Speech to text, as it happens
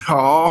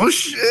Oh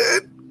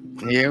shit!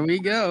 Here we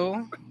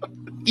go.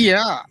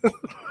 Yeah.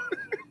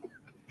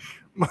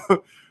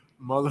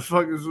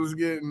 Motherfuckers was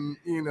getting,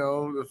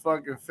 the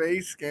fucking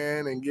face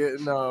scan and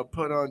getting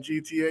put on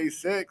GTA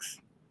 6.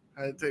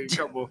 I had to take a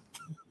couple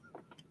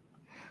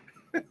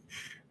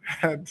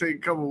had to take a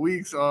couple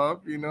weeks off,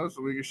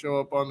 so we could show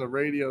up on the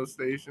radio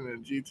station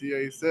in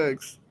GTA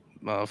 6.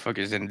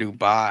 Motherfuckers in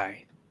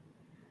Dubai.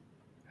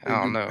 I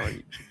don't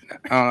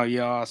know.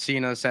 Y'all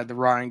seen us at the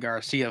Ryan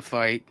Garcia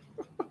fight.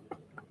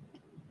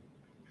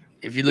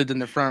 If you lived in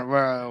the front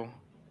row,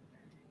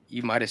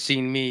 you might have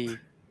seen me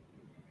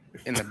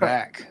in the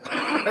back.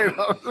 Right,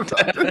 I was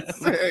about to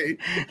say.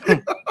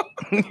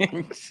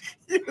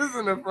 You was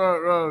in the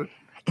front row.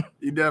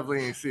 You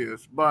definitely ain't see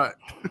us, but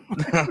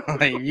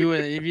if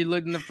you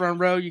looked in the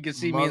front row, you could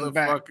see me in the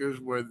back. Motherfuckers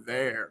were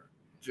there,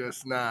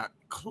 just not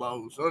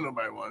close. Oh,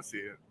 nobody want to see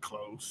it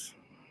close.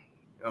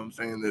 You know what I'm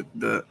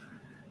saying?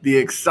 The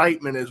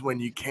excitement is when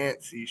you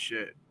can't see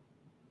shit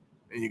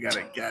and you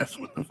gotta guess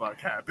what the fuck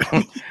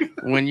happened.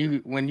 when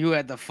you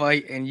at the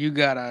fight and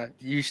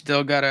you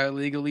still gotta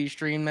illegally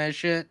stream that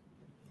shit.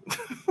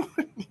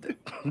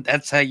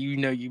 That's how you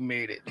know you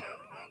made it.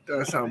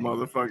 That's how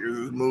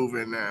motherfuckers is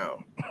moving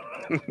now.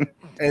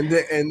 and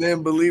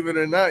then believe it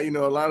or not, a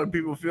lot of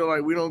people feel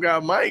like we don't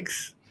got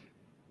mics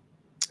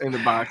in the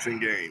boxing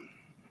game.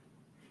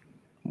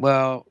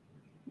 Well,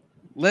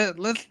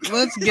 let's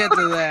get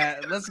to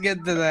that. Let's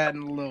get to that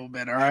in a little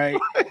bit, all right?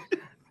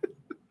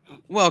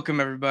 Welcome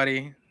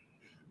everybody.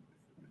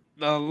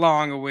 The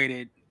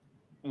long-awaited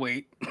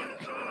wait.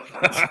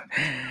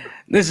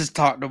 This is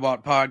Talked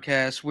About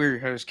Podcast. We're your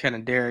hosts, Ken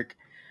and Derek.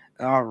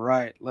 All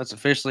right, let's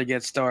officially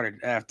get started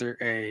after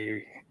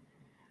a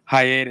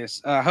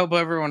hiatus. I hope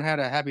everyone had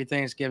a happy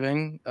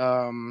Thanksgiving.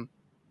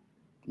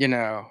 You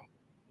know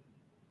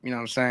what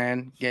I'm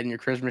saying? Getting your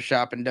Christmas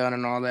shopping done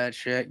and all that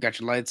shit. Got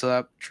your lights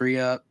up, tree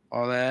up,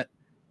 all that.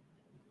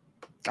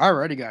 I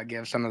already got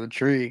gifts under the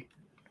tree.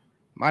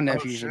 My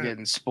nephews are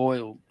getting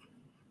spoiled.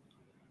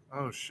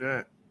 Oh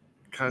shit!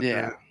 Cut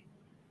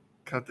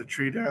the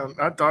tree down.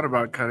 I thought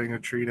about cutting a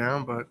tree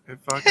down, but it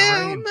fucking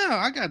rained. No,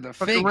 I got the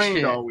fake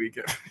shit all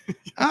weekend.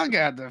 I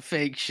got the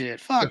fake shit.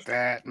 Fuck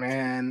that,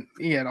 man.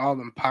 You got all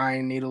them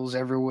pine needles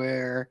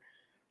everywhere.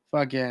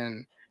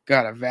 Fucking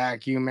got a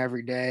vacuum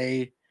every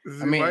day.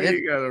 Why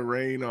you gotta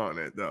rain on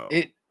it though?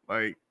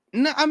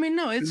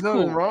 No, it's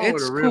cool. Wrong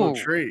with a real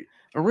tree.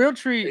 A real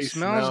tree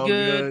smells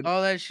good,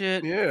 all that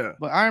shit. Yeah.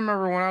 But I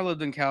remember when I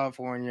lived in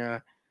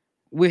California,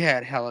 we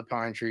had hella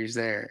pine trees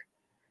there.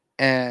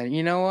 And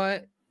you know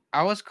what?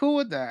 I was cool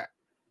with that.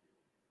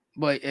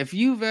 But if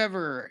you've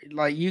ever,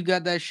 you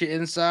got that shit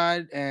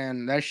inside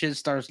and that shit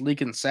starts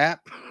leaking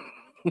sap,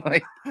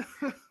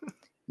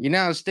 you know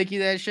how sticky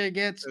that shit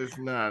gets? It's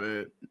not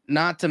it.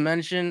 Not to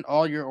mention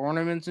all your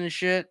ornaments and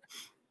shit.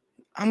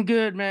 I'm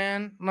good,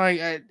 man.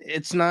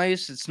 It's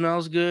nice. It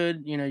smells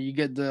good. You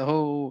get the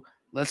whole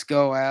let's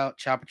go out,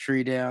 chop a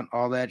tree down,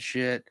 all that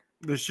shit.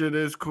 The shit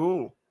is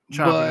cool.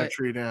 Chopping a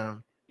tree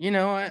down. You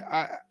know,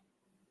 I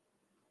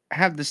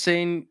have the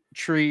same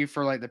tree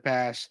for the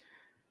past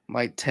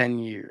 10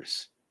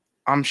 years.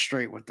 I'm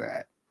straight with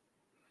that.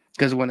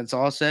 Because when it's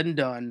all said and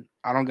done,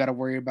 I don't got to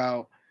worry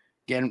about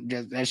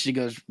that shit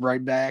goes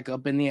right back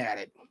up in the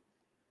attic.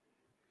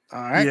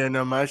 All right? Yeah,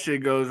 no, my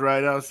shit goes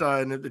right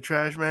outside. And if the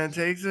trash man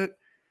takes it,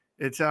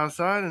 it's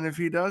outside. And if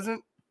he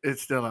doesn't,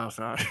 it's still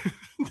outside.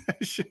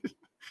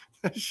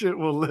 that shit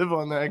will live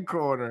on that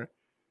corner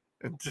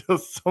until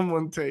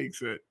someone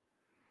takes it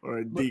or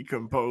it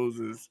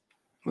decomposes.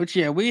 Which,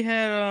 yeah, we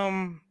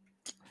had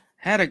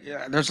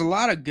there's a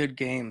lot of good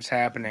games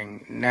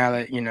happening now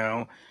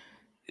that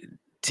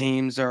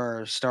teams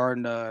are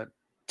starting to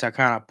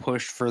kind of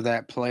push for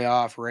that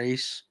playoff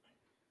race.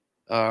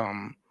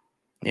 Some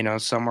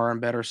are in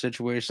better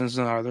situations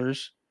than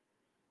others.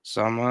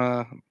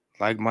 Some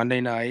like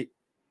Monday night,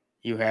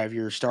 you have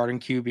your starting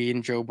QB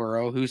in Joe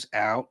Burrow, who's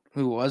out,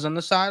 who was on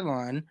the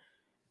sideline,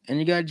 and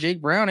you got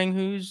Jake Browning,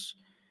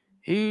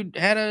 he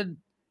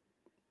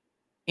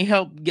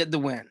helped get the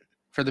win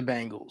for the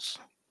Bengals.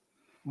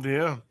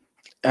 Yeah.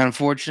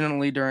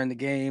 Unfortunately, during the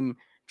game,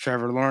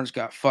 Trevor Lawrence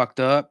got fucked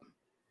up.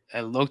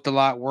 It looked a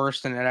lot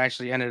worse than it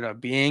actually ended up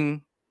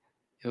being.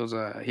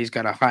 He's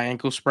got a high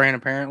ankle sprain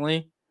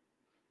apparently.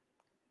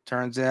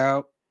 Turns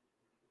out,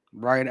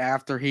 right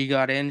after he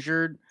got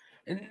injured,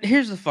 and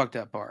here's the fucked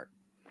up part: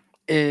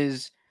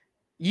 is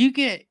you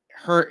get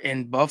hurt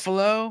in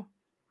Buffalo,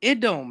 it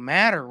don't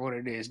matter what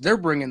it is. They're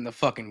bringing the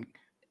fucking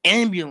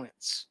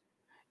ambulance.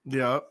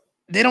 Yep.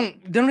 They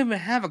don't even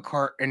have a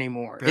cart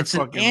anymore. It's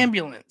an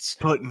ambulance.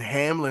 Putting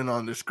Hamlin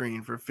on the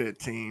screen for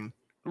 15.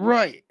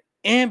 Right.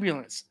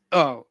 Ambulance.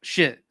 Oh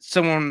shit.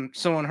 Someone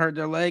hurt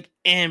their leg.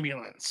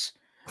 Ambulance.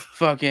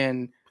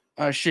 Fucking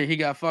shit, he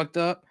got fucked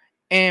up.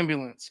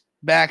 Ambulance.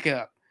 Back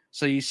up.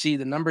 So you see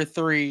the number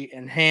 3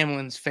 and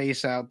Hamlin's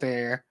face out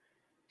there.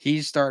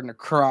 He's starting to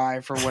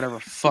cry for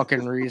whatever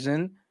fucking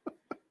reason.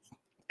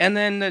 And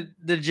then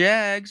the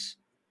Jags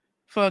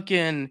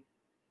fucking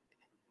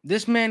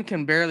this man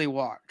can barely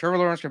walk. Trevor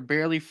Lawrence can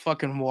barely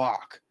fucking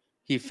walk.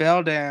 He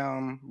fell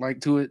down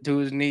like to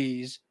his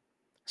knees,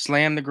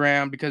 slammed the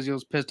ground because he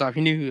was pissed off. He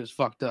knew he was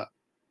fucked up.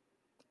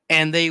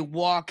 And they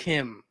walk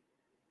him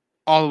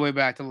all the way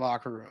back to the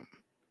locker room.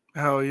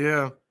 Hell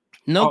yeah.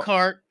 No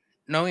cart,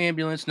 no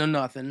ambulance, no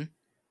nothing.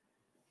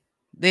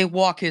 They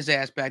walk his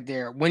ass back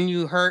there when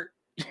you hurt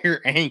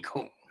your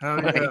ankle. Hell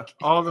yeah.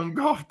 All them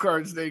golf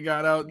carts they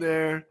got out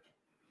there,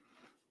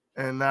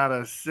 and not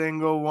a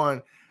single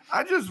one.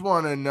 I just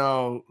want to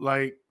know,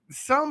 like,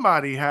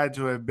 somebody had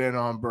to have been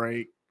on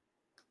break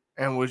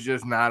and was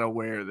just not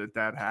aware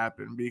that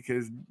happened,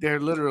 because there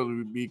literally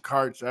would be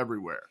carts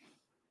everywhere.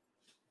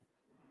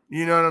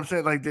 You know what I'm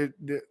saying? Like the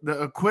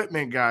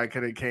equipment guy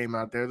could have came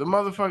out there. The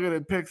motherfucker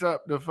that picks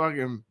up the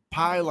fucking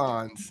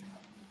pylons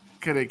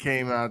could have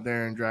came out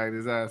there and dragged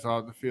his ass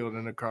off the field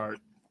in a cart.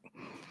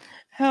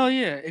 Hell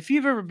yeah. If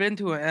you've ever been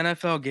to an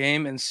NFL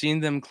game and seen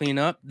them clean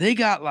up, they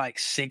got like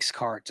 6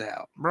 carts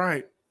out.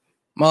 Right.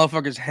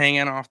 Motherfuckers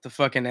hanging off the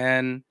fucking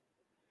end.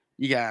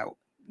 You got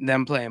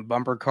them playing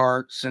bumper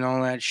carts and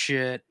all that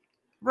shit.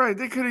 Right.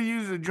 They could have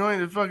used a joint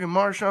that fucking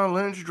Marshawn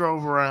Lynch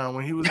drove around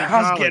when he was in I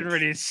was college. getting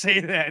ready to say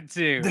that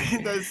too.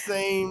 That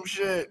same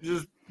shit.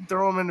 Just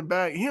throw him in the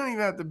back. He don't even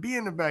have to be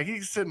in the back. He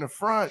can sit in the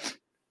front.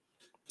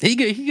 He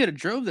could have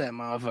drove that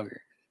motherfucker.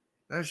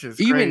 That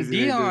shit's even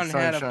crazy. Dion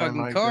had a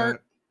fucking like cart.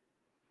 That.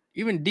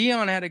 Even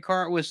Dion had a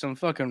cart with some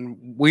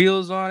fucking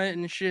wheels on it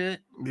and shit.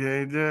 Yeah,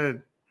 he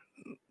did.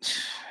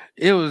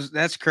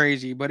 That's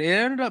crazy, but it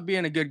ended up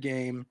being a good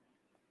game.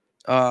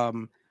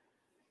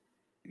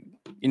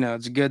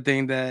 It's a good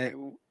thing that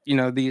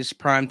these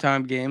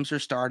primetime games are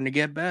starting to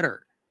get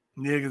better.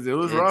 Yeah, because it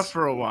was rough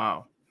for a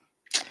while.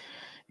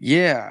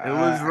 Yeah, it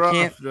was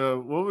rough.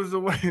 What was the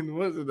win?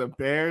 Was it the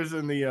Bears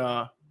and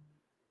the?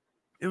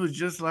 It was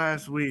just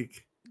last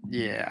week.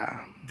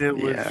 Yeah, that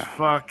was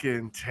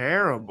fucking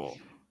terrible.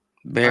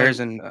 Bears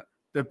and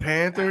the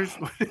Panthers.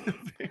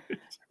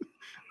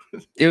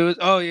 It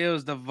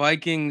was the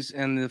Vikings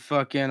and the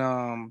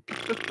fucking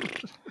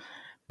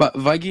but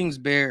Vikings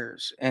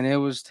Bears, and it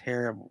was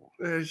terrible.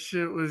 That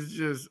shit was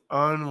just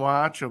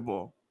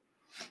unwatchable.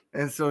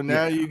 And so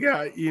now you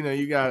got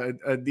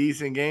a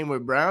decent game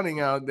with Browning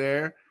out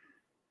there,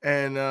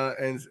 and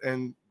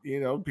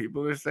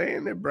people are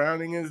saying that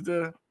Browning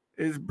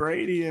is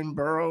Brady and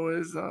Burrow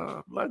is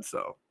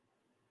Bledsoe.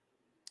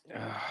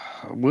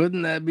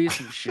 Wouldn't that be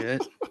some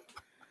shit?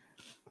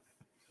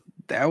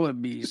 That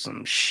would be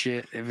some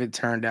shit if it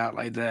turned out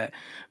like that.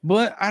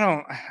 But I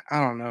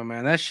don't know,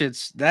 man. I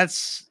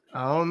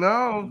don't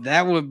know.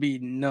 That would be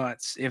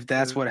nuts if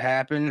that's what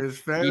happened.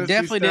 He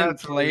definitely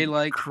didn't play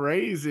like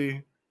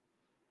crazy.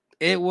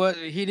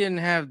 He didn't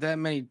have that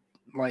many,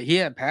 like, he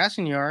had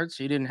passing yards.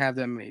 He didn't have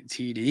that many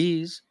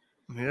TDs.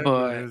 Yeah,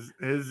 but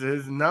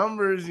his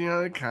numbers,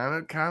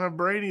 kind of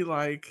Brady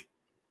like.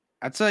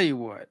 I tell you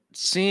what,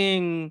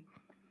 seeing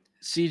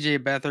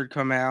CJ Beathard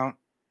come out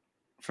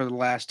for the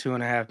last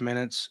 2.5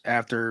 minutes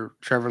after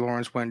Trevor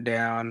Lawrence went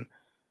down,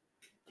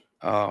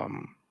 got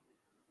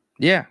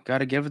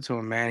to give it to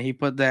him, man. He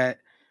put that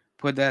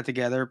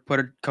together, put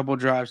a couple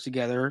drives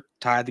together,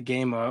 tied the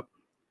game up,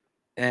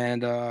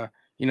 and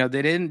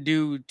they didn't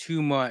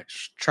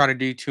try to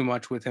do too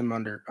much with him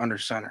under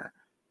center.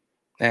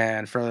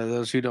 And for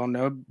those who don't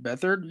know,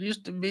 Beathard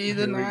used to be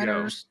the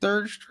Niners'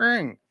 third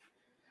string.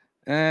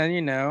 And,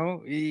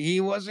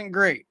 he wasn't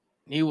great.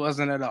 He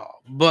wasn't at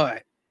all.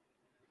 But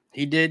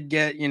he did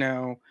get,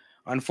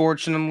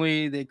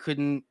 unfortunately, they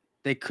couldn't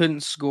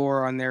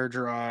score on their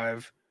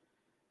drive.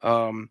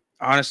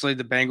 Honestly,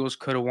 the Bengals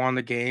could have won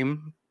the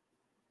game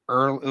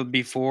early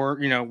before,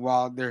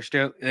 while they're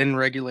still in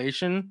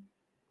regulation,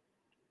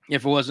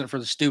 if it wasn't for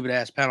the stupid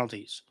ass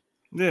penalties.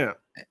 Yeah.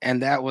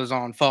 And that was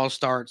on false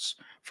starts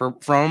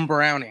from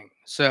Browning.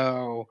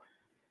 So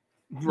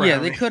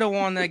they could have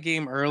won that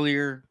game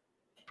earlier,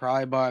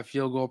 probably by a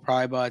field goal,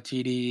 probably by a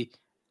TD.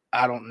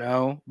 I don't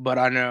know, but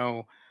I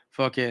know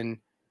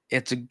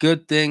it's a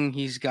good thing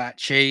he's got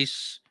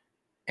Chase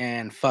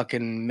and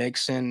fucking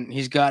Mixon.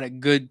 He's got a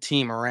good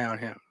team around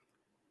him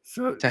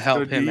to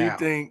help him out.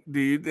 Do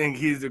you think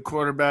he's the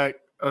quarterback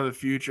of the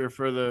future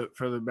for the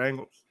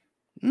Bengals?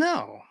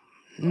 No.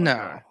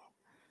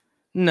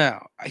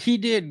 He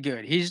did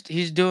good.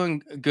 He's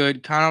doing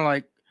good, kind of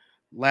like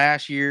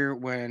last year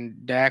when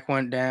Dak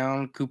went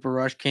down. Cooper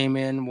Rush came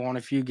in, won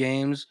a few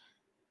games.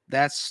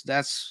 That's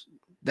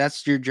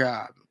your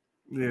job.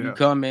 Yeah. You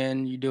come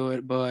in, you do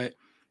it. But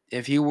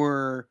if he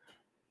were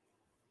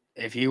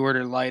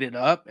to light it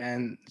up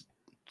and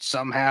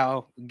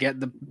somehow get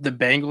the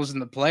Bengals in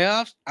the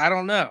playoffs, I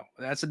don't know.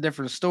 That's a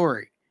different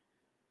story.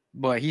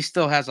 But he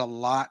still has a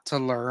lot to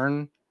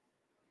learn,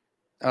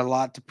 a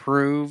lot to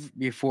prove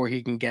before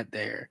he can get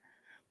there.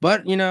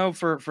 But,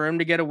 for him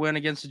to get a win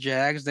against the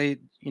Jags, they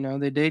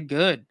did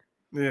good.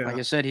 Yeah. Like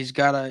I said, he's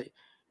got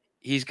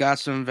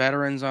some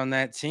veterans on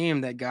that team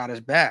that got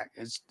his back.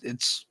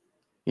 It's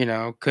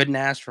couldn't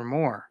ask for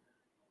more.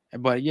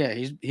 But yeah,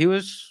 he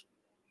was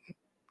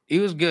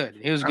good.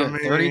 He was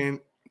good.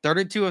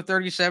 32 of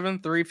 37,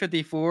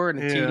 354 and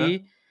a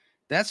TD.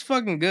 That's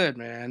fucking good,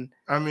 man.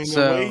 I mean,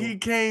 the way So he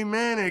came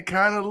in, it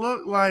kind of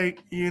looked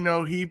like,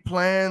 he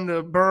planned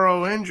a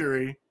Burrow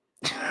injury.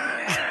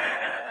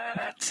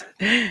 I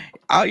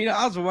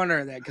was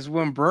wondering that because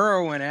when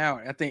Burrow went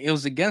out, I think it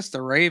was against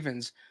the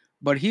Ravens,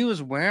 but he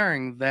was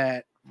wearing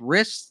that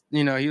wrist.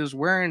 He was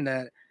wearing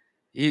that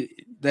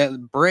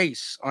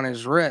brace on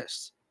his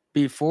wrist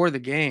before the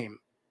game.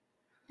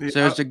 So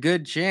there's a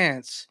good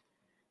chance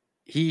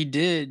he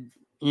did,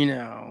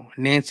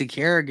 Nancy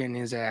Kerrigan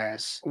his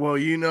ass. Well,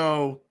 he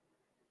was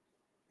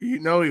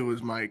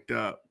mic'd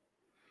up.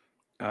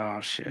 Oh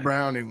shit.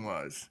 Browning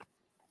was.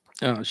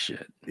 Oh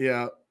shit.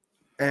 Yeah.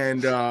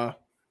 And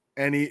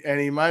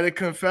he might have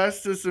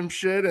confessed to some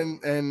shit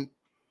and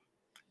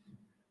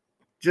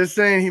just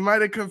saying he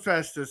might have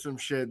confessed to some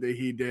shit that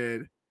he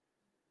did.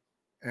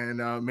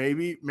 And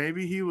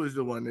maybe he was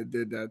the one that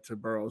did that to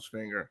Burrow's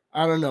finger.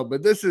 I don't know,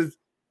 but this is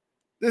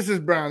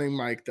Browning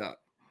mic'd up.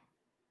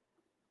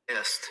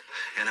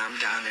 And I'm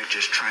down there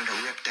just trying to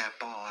rip that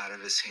ball out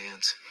of his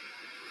hands.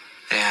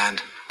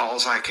 And all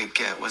I could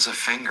get was a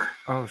finger.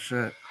 Oh,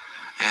 shit.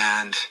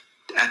 And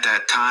at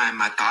that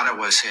time, I thought it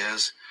was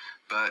his,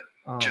 but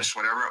just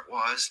whatever it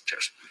was,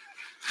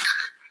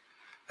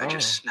 I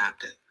just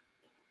snapped it.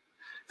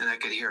 And I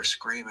could hear a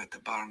scream at the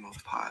bottom of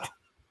the pile.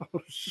 Oh,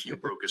 shit. You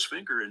broke his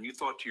finger and you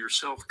thought to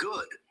yourself,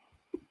 good.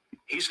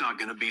 He's not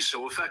going to be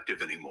so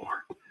effective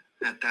anymore.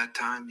 At that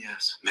time,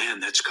 yes. Man,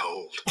 that's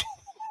cold.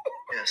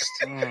 Yes.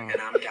 And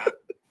I'm down.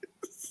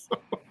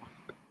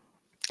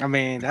 I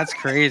mean, that's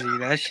crazy.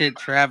 That shit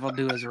traveled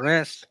to his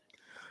wrist.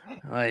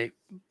 But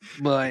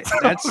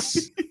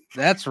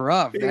that's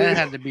rough. That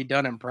had to be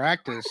done in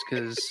practice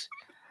because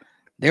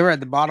they were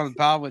at the bottom of the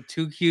pile with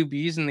 2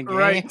 QBs in the game.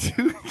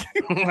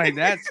 Right.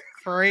 That's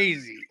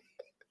crazy.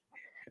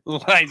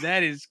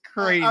 That is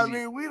crazy. I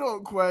mean, we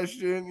don't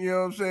question,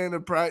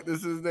 the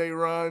practices they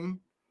run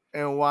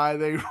and why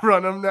they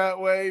run them that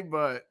way,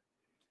 but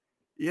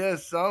yeah,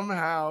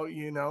 somehow,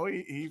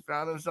 he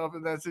found himself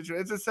in that situation.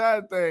 It's a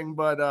sad thing,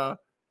 but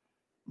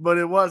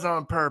it was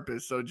on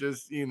purpose. So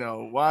just,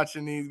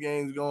 watching these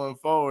games going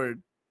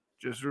forward,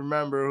 just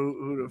remember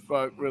who the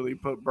fuck really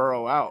put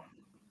Burrow out.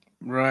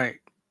 Right.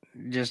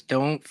 Just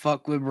don't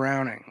fuck with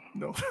Browning.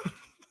 No.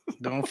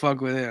 Don't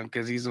fuck with him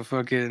because he's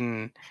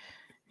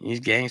he's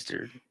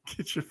gangster.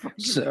 Get your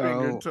fucking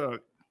finger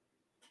tucked.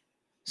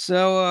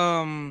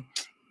 So,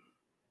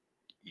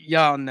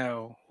 y'all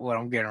know what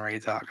I'm getting ready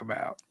to talk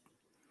about.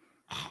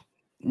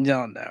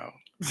 Y'all know.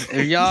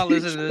 If y'all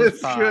listen to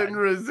this pod, couldn't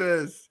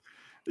resist.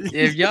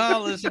 If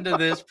y'all listen to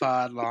this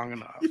pod long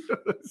enough,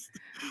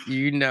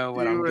 you know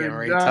what I'm getting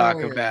ready to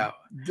talk about.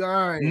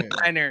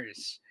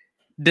 Niners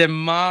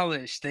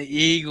demolish the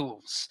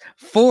Eagles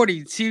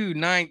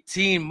 42-19,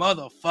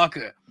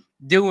 motherfucker.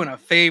 Doing a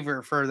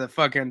favor for the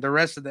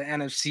rest of the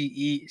NFC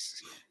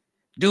East.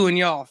 Doing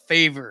y'all a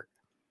favor.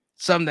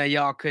 Something that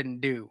y'all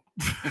couldn't do.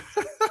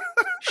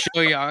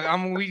 Show y'all. I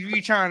mean,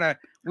 we trying to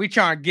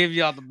give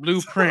y'all the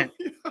blueprint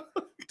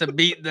to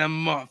beat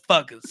them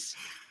motherfuckers.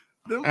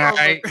 All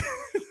right.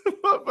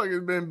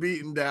 Motherfuckers been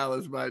beating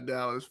Dallas by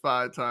Dallas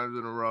 5 times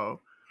in a row.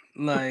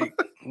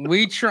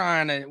 We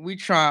trying to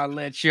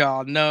let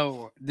y'all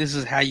know this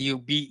is how you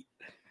beat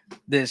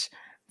this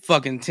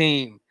fucking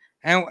team.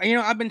 And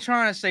I've been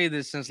trying to say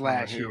this since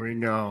last year. Here we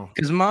go.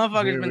 Because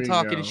motherfuckers been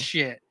talking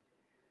shit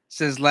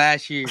since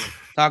last year.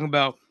 Talking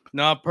about,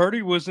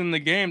 Purdy was in the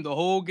game the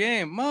whole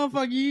game.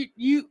 Motherfucker,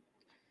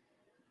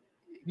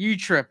 you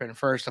tripping,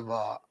 first of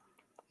all.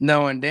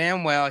 Knowing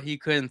damn well he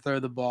couldn't throw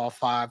the ball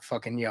 5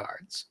 fucking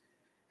yards.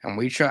 And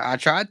I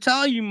try to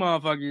tell you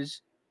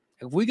motherfuckers,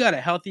 if we got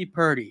a healthy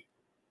Purdy,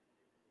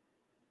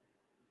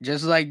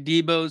 just like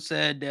Debo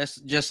said,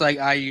 just like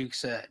Ayuk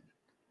said,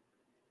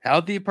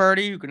 healthy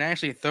Purdy who can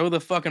actually throw the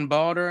fucking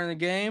ball during the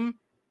game,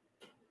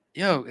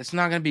 it's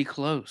not going to be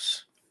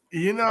close.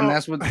 And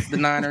that's what the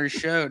Niners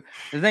showed.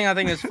 The thing I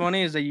think is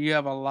funny is that you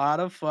have a lot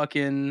of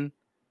fucking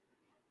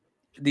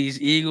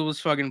these Eagles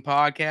fucking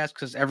podcasts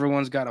because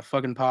everyone's got a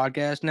fucking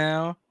podcast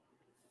now.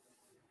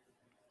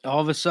 All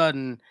of a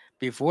sudden,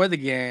 before the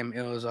game,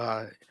 it was,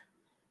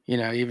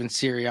 even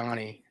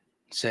Sirianni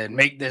said,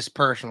 make this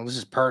personal. This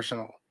is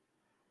personal.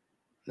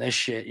 This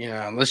shit,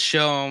 let's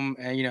show them.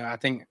 And, I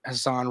think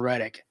Hassan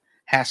Reddick,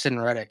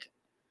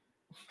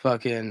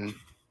 fucking,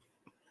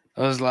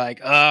 I was like,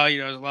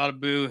 there's a lot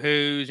of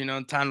boo-hoos,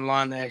 time to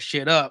line that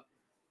shit up.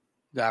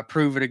 Gotta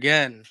prove it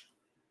again.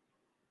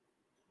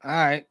 All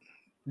right.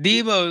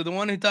 Debo, the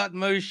one who thought the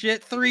most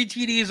shit, 3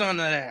 TDs on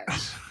that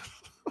ass.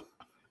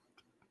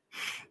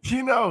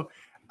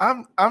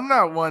 I'm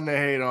not one to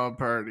hate on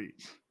Purdy.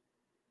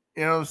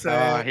 You know what I'm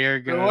saying? Oh, here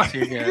it goes.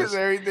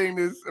 Everything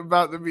that's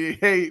about to be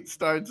hate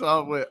starts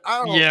off with,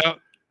 I'm not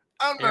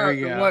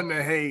the one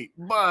to hate,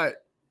 but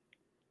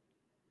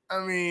I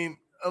mean,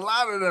 a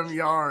lot of them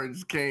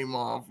yards came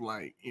off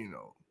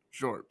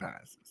short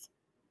passes.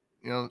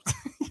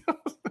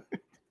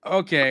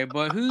 Okay,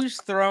 but who's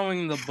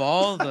throwing the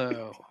ball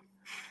though?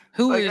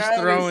 Who is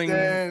throwing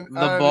the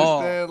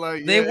ball?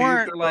 They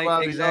weren't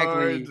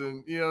exactly.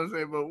 And, you know what I'm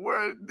saying? But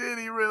where did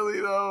he really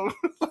though?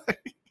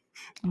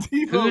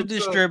 Who's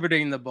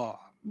distributing the ball?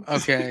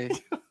 Okay.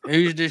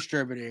 Who's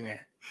distributing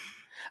it?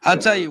 I'll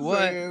tell you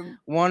what.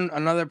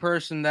 Another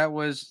person that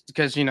was,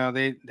 because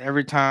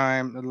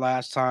the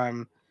last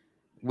time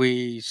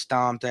we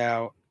stomped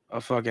out a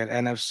fucking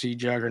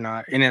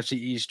NFC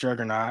East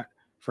juggernaut.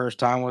 First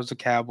time was the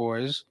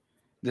Cowboys.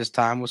 This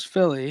time was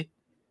Philly.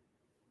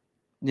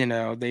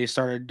 They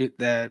started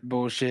that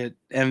bullshit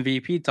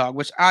MVP talk,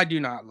 which I do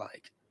not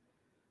like.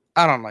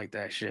 I don't like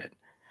that shit.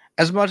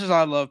 As much as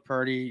I love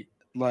Purdy,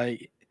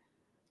 like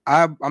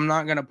I'm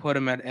not gonna put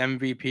him at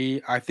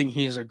MVP. I think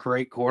he's a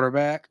great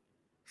quarterback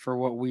for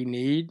what we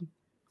need,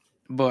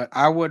 but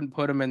I wouldn't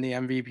put him in the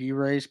MVP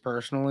race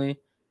personally.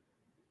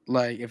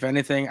 Like, if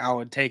anything, I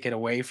would take it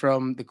away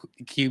from the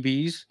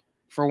QBs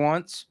for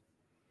once.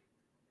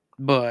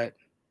 But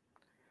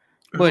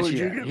who would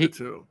you give it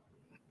to?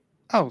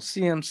 Oh,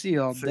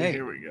 CMC all day.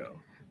 Here we go.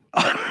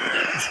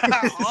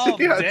 All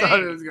day. I thought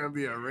it was gonna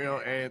be a real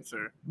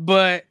answer.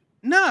 But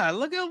nah,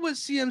 look at what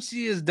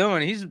CMC is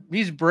doing.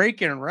 He's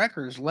breaking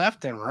records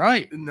left and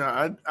right. No,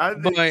 I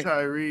think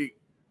Tyreek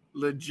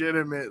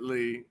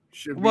legitimately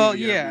should be the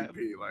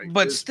MVP. Like,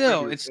 but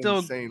still, it's still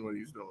insane what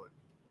he's doing.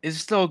 It's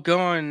still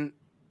going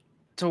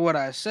to what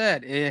I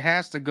said. It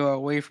has to go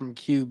away from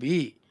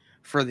QB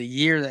for the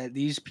year that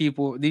these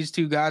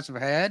two guys have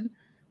had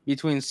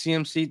between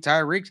CMC,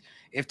 Tyreek.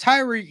 If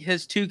Tyreek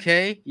hits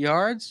 2K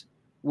yards,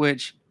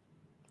 which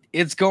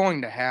it's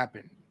going to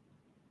happen,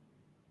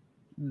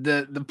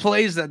 the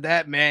plays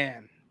that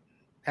man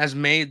has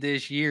made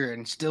this year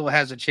and still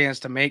has a chance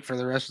to make for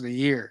the rest of the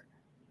year,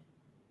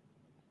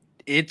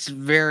 it's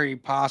very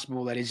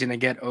possible that he's going to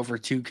get over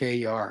 2K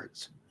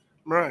yards.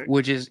 Right.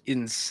 Which is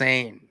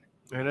insane.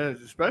 It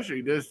is,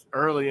 especially this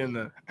early in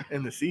the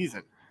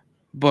season.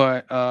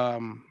 But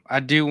I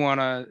do want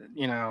to,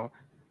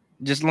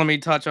 just let me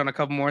touch on a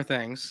couple more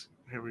things.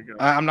 Here we go.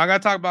 I'm not going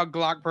to talk about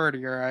Glock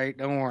Purdy, all right?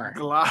 Don't worry.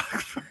 Glock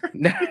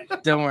Purdy?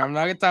 Don't worry. I'm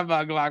not going to talk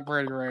about Glock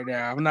Purdy right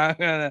now. I'm not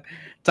going to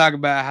talk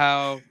about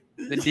how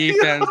the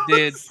defense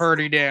did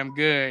Purdy damn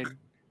good.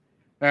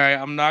 All right?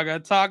 I'm not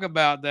going to talk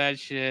about that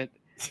shit,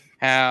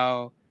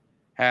 how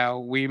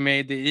we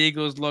made the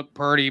Eagles look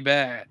Purdy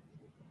bad.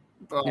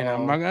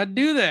 I'm not going to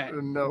do that.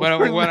 No,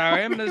 but what I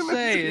am going to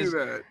say is,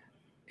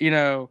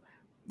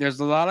 there's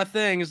a lot of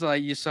things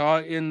like you saw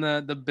in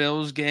the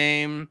Bills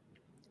game,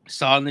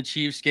 saw in the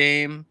Chiefs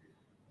game.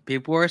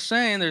 People are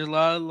saying there's a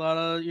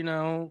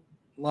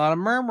lot of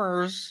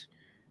murmurs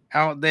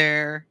out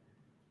there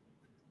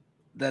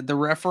that the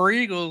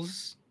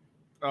referees.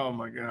 Oh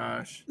my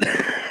gosh. The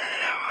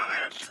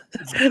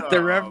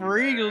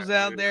referees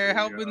out there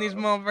helping these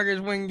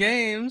motherfuckers win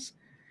games.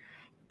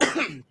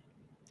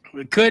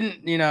 We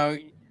couldn't,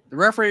 the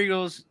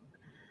referees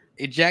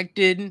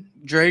ejected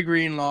Dre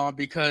Greenlaw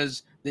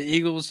because the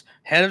Eagles'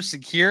 head of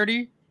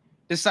security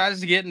decides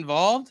to get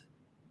involved.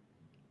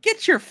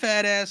 Get your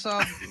fat ass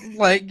off,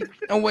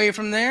 away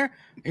from there.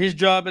 His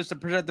job is to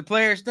protect the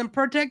players. Then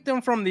protect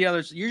them from the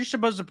others. You're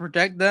supposed to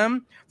protect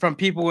them from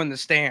people in the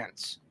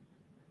stands.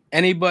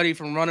 Anybody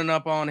from running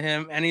up on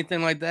him,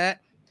 anything like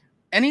that.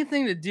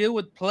 Anything to deal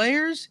with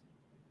players,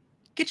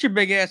 get your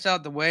big ass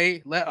out the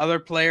way. Let other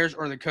players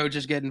or the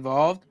coaches get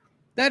involved.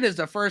 That is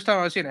the first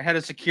time I've seen a head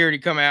of security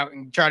come out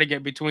and try to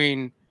get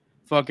between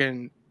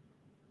fucking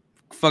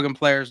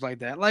players like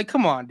that. Like,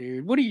 come on,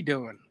 dude. What are you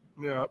doing?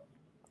 Yeah.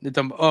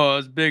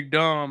 It's Big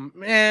Dom.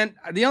 Man,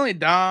 the only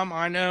Dom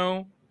I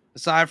know,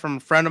 aside from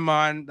a friend of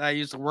mine that I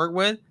used to work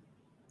with,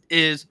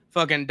 is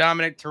fucking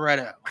Dominic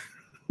Toretto.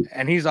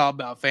 And he's all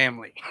about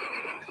family.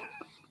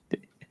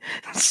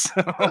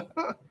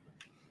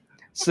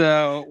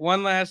 So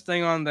one last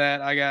thing on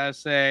that, I gotta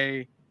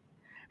say,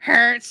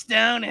 hurts,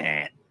 don't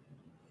it?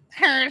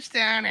 Hurts,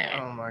 don't it?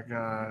 Oh my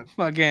god!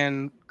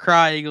 Fucking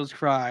cry, Eagles,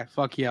 cry.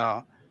 Fuck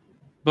y'all.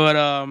 But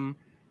I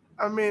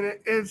mean,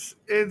 it's.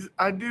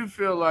 I do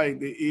feel like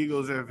the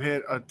Eagles have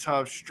hit a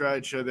tough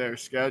stretch of their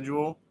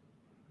schedule.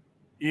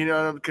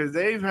 Because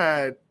they've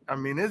had. I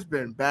mean, it's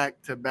been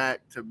back to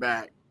back to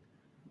back,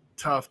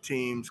 tough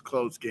teams,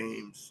 close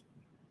games.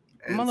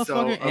 And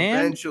so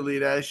eventually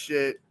that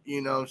shit,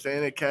 what I'm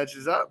saying, it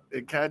catches up.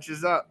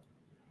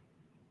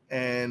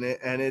 And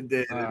it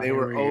did. They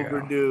were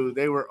overdue. Go.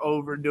 They were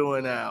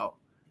overdoing out.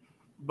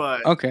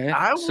 But okay,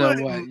 I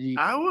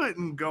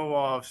wouldn't go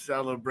off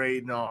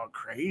celebrating all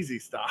crazy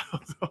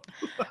stuff.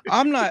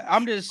 I'm not.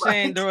 I'm just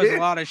saying there was a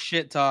lot of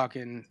shit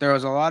talking. And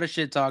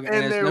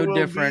it's there no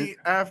different be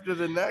after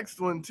the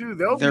next one too.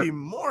 There'll be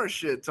more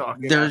shit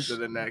talking after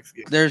the next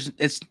game.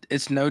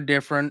 It's no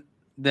different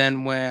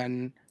than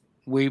when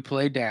we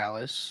play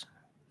Dallas.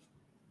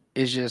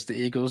 It's just the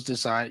Eagles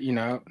decide,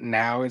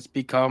 now it's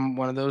become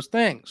one of those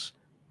things.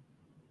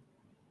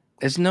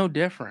 It's no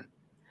different.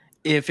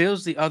 If it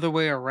was the other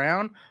way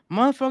around,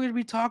 motherfuckers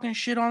be talking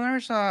shit on their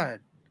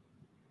side.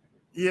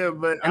 Yeah,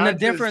 but the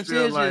difference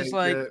is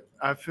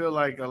I feel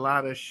like a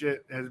lot of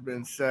shit has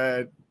been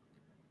said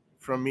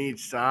from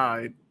each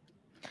side.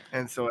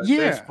 And so at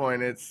this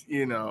point, it's,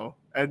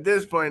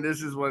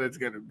 this is what it's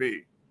going to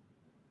be.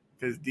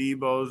 Because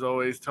Debo's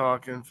always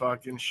talking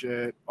fucking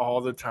shit all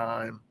the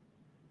time.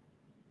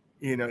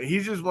 You know,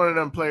 he's just one of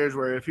them players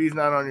where if he's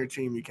not on your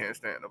team, you can't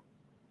stand him.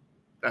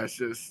 That's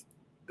just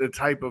the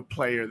type of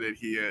player that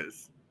he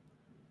is.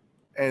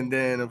 And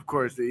then, of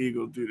course, the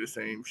Eagles do the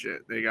same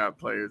shit. They got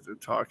players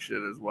that talk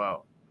shit as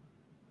well.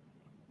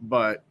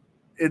 But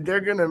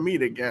they're going to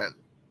meet again.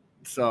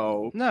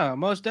 So No,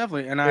 most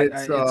definitely. And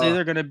it's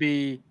either going to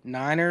be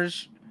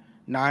Niners,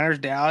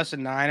 Dallas,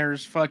 and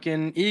Niners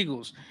fucking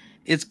Eagles.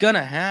 It's going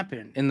to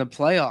happen in the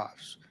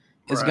playoffs.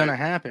 It's going to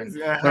happen.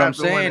 What I'm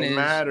saying is,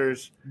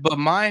 matters. But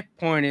my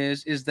point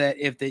is that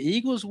if the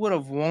Eagles would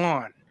have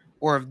won,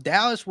 or if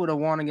Dallas would have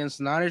won against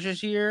the Niners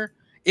this year,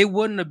 it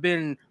wouldn't have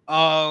been,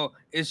 oh,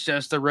 it's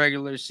just the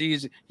regular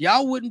season.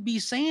 Y'all wouldn't be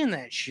saying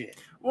that shit.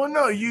 Well,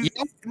 no, you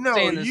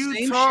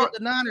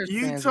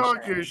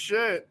talk your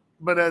shit,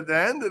 but at the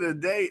end of the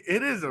day,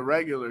 it is a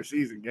regular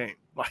season game.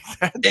 Like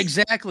that.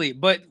 Exactly,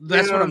 but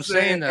that's what I'm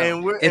saying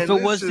though. If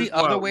it was the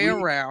other way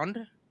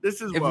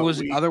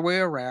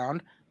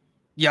around,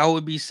 y'all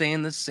would be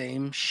saying the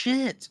same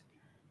shit.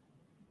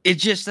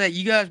 It's just that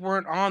you guys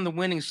weren't on the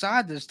winning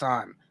side this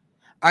time.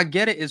 I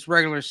get it; it's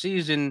regular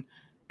season,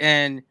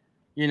 and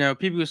you know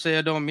people who say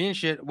it don't mean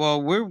shit.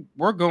 Well,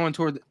 we're going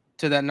to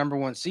that number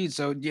one seed,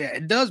 so yeah,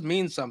 it does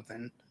mean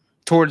something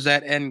towards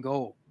that end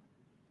goal.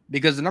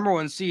 Because the number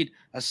one seed,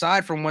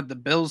 aside from what the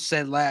Bills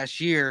said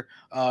last year,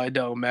 it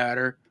don't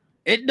matter.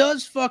 It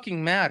does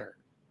fucking matter.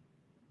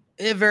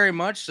 It very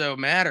much so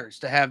matters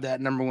to have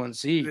that number one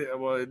seed. Yeah,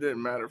 well, it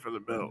didn't matter for the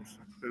Bills,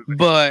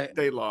 but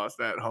they lost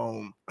at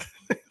home.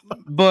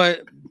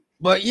 but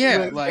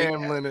yeah, like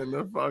Hamlin in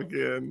the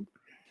fucking.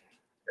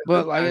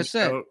 But like I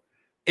said,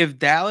 if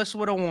Dallas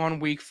would have won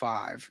Week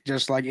 5,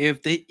 just like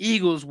if the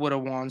Eagles would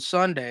have won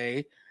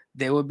Sunday,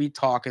 they would be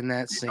talking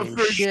that same shit.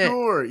 For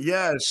sure,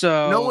 yes.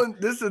 So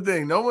this is the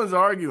thing. No one's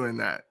arguing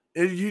that.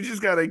 You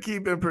just got to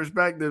keep in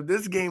perspective.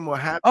 This game will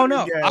happen. Oh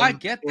no, again I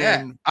get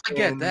that. I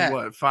get that.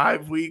 What,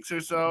 5 weeks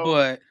or so?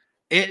 But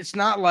it's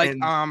not like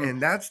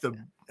and that's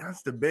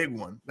the big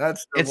one.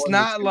 That's the it's one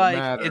not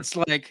like it's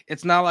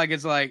not like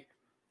it's like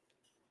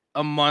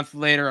a month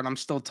later and I'm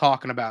still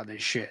talking about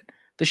this shit.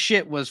 The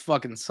shit was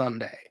fucking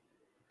Sunday.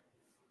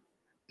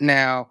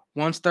 Now,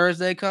 once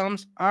Thursday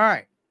comes, all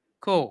right,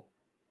 cool.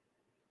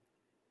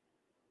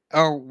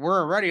 Oh, we're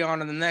already on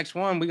to the next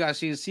one. We got to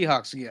see the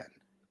Seahawks again.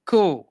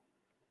 Cool.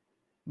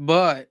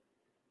 But,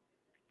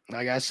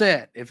 like I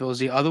said, if it was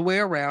the other way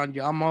around,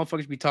 y'all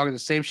motherfuckers be talking the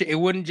same shit. It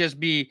wouldn't just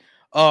be,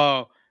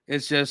 oh,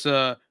 it's just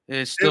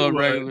it's still a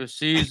regular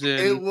season.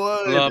 It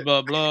would. Blah,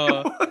 blah,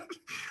 blah.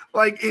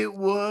 Like, it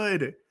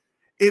would.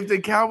 If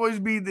the Cowboys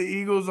beat the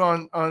Eagles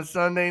on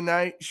Sunday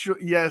night, sure,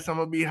 yes, I'm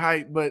going to be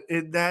hyped. But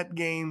that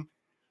game,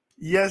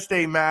 yes,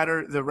 they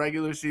matter. The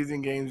regular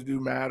season games do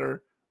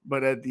matter.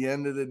 But at the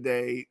end of the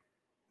day,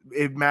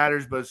 it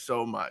matters, but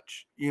so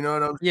much. You know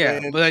what I'm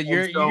saying? Yeah, but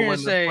you're gonna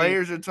say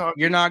players are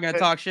talking. You're not gonna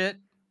talk shit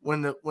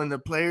when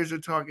the players are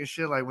talking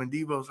shit. Like when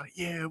Debo's like,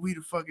 "Yeah, we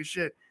the fucking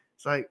shit."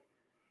 It's like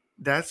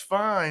that's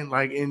fine.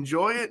 Like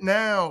enjoy it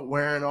now,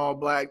 wearing all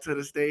black to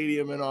the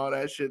stadium and all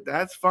that shit.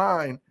 That's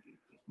fine.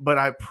 But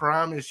I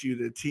promise you,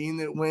 the team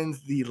that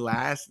wins the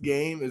last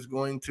game is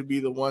going to be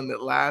the one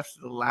that laughs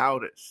the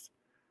loudest.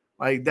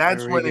 Like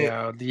that's when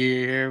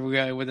here we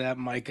go with that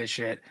Micah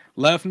shit.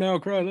 Laugh now,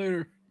 cry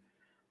later.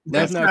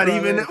 That's not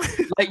even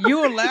like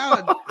you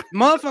allowed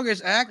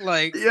motherfuckers act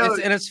like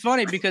and it's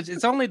funny because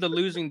it's only the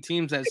losing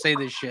teams that say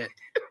this shit.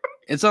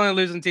 It's only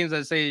losing teams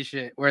that say this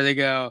shit where they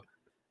go,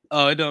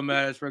 "Oh, it don't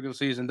matter. It's regular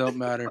season. Don't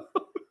matter.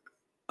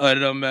 Oh, it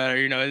don't matter.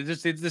 You know,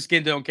 this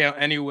game don't count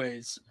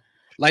anyways."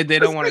 Like they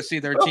don't want to see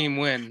their team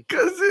win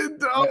because it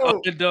don't. Like,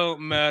 oh, it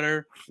don't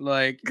matter.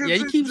 Like yeah,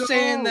 you keep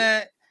saying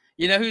that.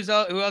 You know who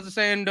else is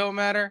saying don't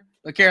matter?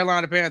 The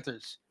Carolina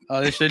Panthers.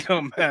 Oh, this shit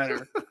don't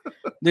matter.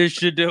 This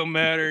shit don't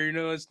matter. You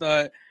know, it's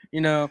not,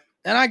 you know,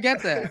 and I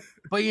get that.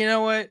 But you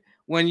know what?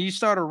 When you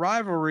start a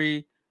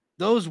rivalry,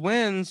 those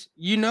wins,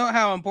 you know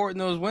how important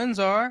those wins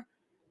are.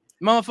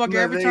 Motherfucker,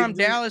 every time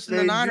Dallas and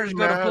the Niners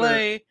go to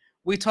play,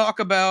 we talk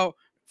about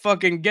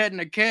fucking getting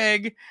a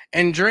keg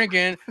and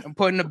drinking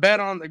and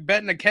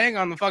betting a keg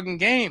on the fucking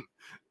game.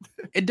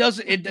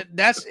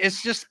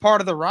 It's just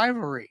part of the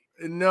rivalry.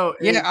 No,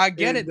 I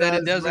get it that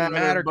it doesn't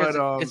matter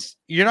because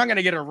you're not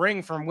gonna get a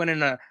ring from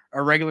winning a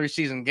regular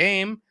season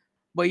game,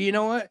 but you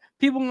know what?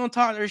 People gonna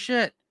talk their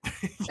shit,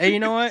 and you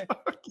know what?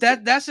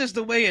 That's just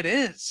the way it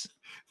is.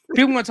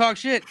 People gonna talk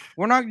shit.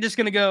 We're not just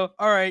gonna go,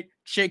 all right,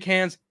 shake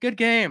hands, good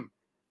game,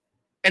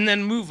 and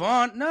then move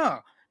on. No,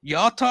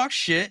 y'all talk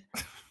shit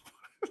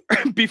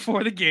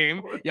before the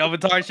game. Y'all been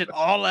talking shit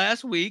all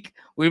last week.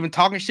 We've been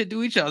talking shit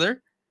to each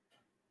other.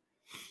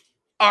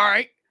 All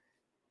right.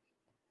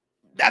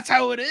 That's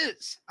how it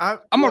is. I'm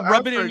gonna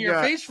rub it in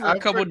your face for a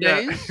couple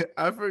days.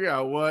 I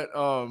forgot what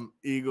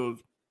Eagles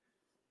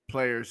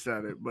player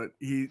said it, but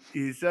he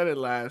said it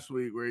last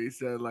week where he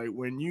said like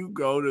when you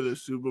go to the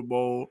Super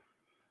Bowl,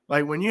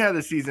 like when you had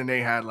the season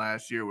they had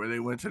last year where they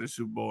went to the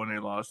Super Bowl and they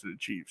lost to the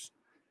Chiefs,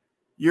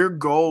 your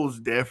goal's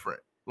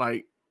different.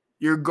 Like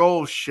your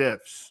goal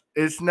shifts.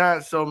 It's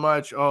not so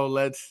much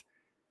let's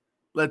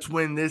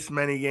win this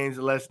many games.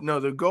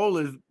 No, the goal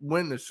is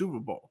win the Super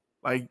Bowl.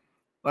 Like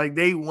Like,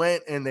 they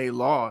went and they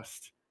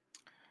lost.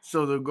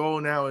 So the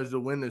goal now is to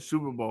win the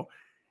Super Bowl.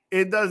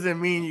 It doesn't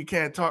mean you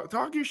can't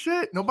talk your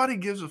shit. Nobody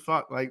gives a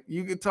fuck. Like,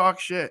 you can talk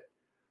shit.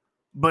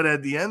 But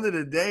at the end of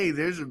the day,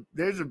 there's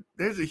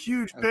a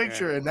huge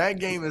picture, and that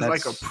game is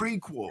like a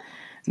prequel.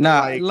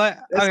 Nah, like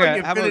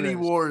Infinity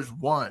Wars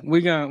 1.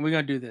 We're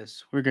gonna do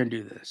this. We're gonna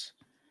do this.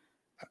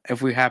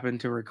 If we happen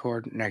to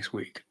record next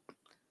week.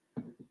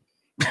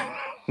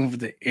 With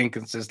the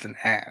inconsistent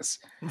ass.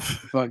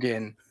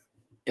 Fucking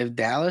if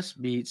Dallas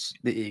beats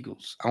the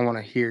Eagles, I want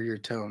to hear your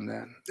tone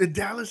then. If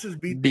Dallas has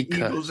beat the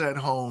Eagles at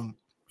home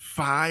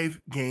 5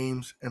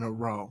 games in a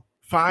row.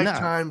 5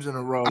 times in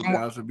a row,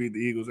 Dallas will beat the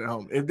Eagles at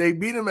home. If they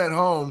beat them at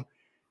home,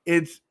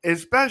 it's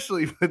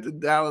especially with the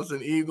Dallas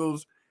and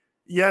Eagles.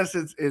 Yes,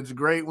 it's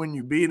great when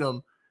you beat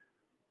them,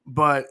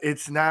 but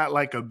it's not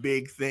like a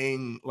big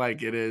thing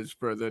like it is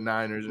for the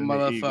Niners and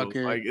the Eagles.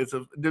 Like, it's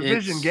a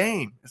division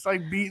game. It's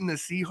like beating the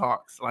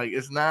Seahawks. Like,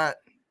 it's not.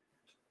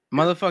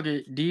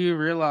 Motherfucker, do you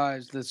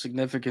realize the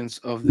significance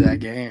of that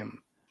game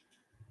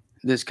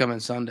this coming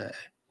Sunday?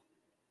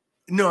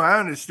 No, I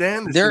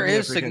understand. There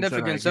is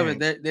significance of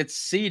it. It's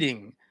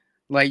seeding.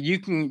 Like,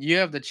 you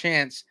have the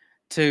chance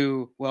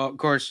to, well, of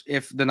course,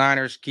 if the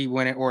Niners keep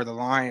winning, or the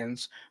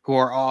Lions, who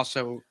are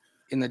also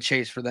in the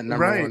chase for that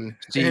number 1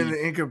 seed,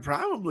 and could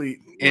probably,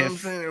 you know what I'm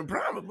saying, it'll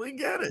probably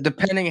get it.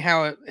 Depending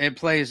how it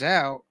plays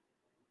out,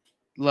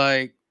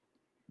 like,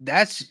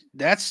 that's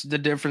the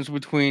difference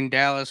between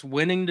Dallas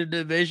winning the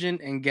division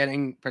and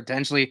getting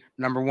potentially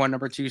number 1,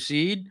 number 2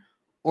 seed,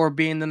 or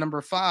being the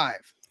number 5.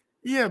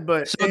 Yeah,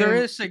 but so there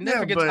is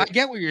significance. I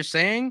get what you're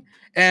saying,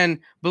 and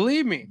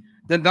believe me,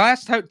 the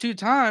last 2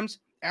 times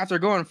after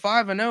going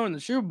 5-0 in the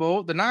Super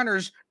Bowl, the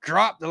Niners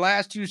dropped the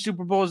last 2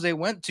 Super Bowls they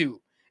went to,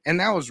 and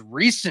that was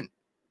recent.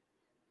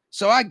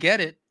 So I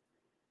get it.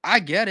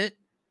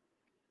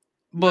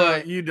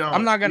 But no, you don't.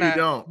 I'm not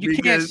gonna. You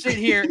can't sit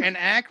here and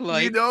act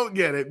like you don't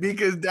get it,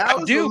 because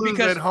Dallas will lose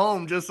at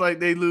home just like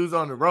they lose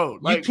on the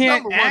road. Like, you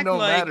can't number 1 don't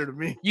matter to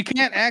me. You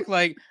can't act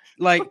like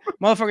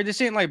motherfucker.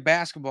 This ain't like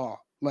basketball,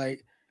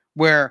 like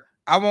where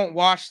I won't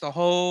watch the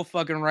whole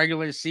fucking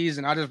regular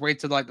season. I just wait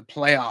till like the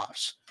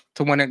playoffs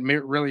to when it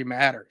really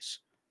matters.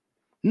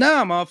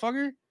 Nah,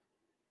 motherfucker.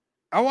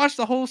 I watched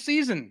the whole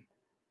season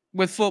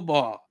with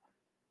football.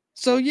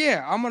 So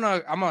yeah, I'm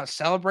gonna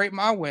celebrate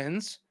my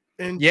wins.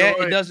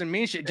 It doesn't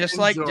mean shit. Just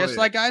like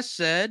I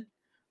said,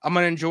 I'm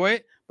gonna enjoy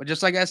it. But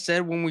just like I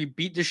said, when we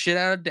beat the shit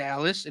out of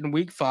Dallas in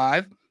week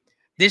 5,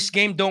 this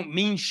game don't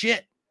mean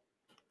shit.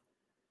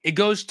 It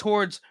goes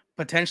towards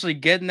potentially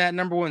getting that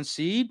number 1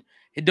 seed.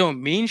 It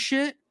don't mean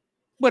shit,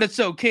 but it's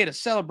okay to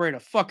celebrate a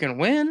fucking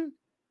win.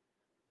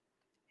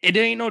 It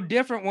ain't no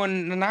different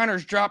when the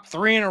Niners drop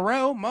 3 in a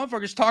row.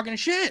 Motherfuckers talking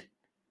shit.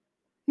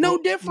 No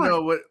different.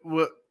 No,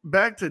 what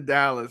back to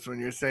Dallas when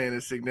you're saying the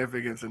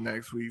significance of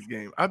next week's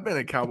game. I've been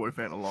a Cowboy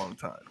fan a long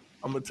time.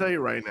 I'm gonna tell you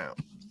right now,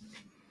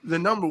 the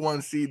number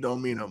 1 seed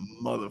don't mean a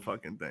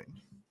motherfucking thing.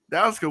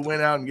 Dallas could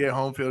win out and get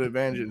home field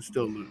advantage and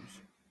still lose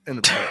in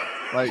the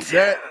playoffs. Like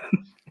that.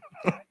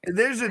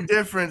 There's a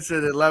difference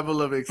in the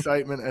level of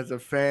excitement as a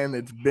fan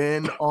that's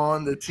been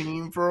on the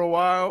team for a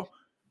while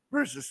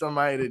versus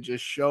somebody that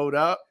just showed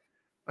up.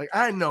 Like,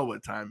 I know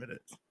what time it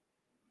is.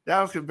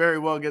 Dallas could very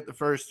well get the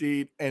 1st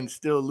seed and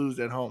still lose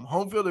at home.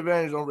 Home field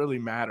advantage don't really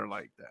matter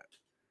like that.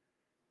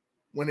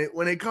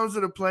 When it comes to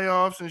the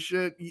playoffs and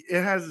shit,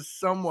 it has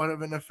somewhat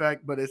of an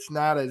effect, but it's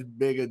not as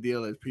big a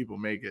deal as people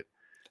make it.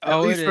 At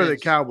least for the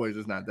Cowboys,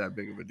 it's not that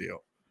big of a deal.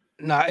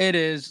 Nah, it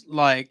is.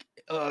 Like,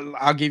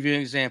 I'll give you an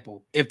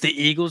example. If the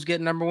Eagles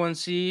get number 1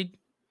 seed,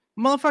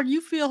 motherfucker,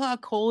 you feel how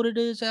cold it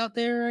is out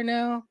there right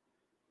now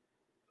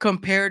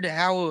compared to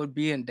how it would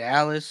be in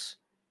Dallas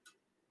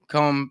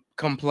come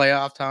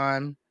playoff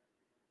time,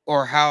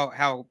 or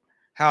how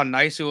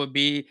nice it would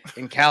be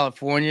in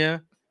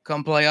California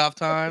come playoff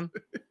time.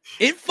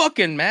 It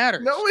fucking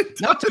matters. No, it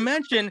doesn't. Not to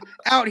mention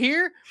out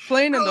here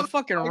playing in the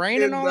fucking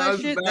rain and all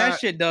that shit. That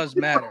shit does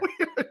matter.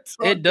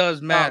 It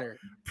does matter.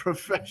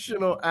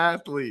 Professional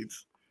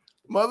athletes.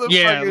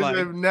 Motherfuckers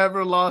have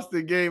never lost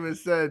a game and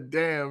said,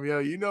 damn, yo,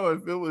 you know,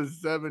 if it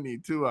was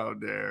 72 out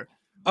there.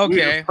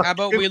 Okay, how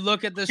about we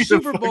look at the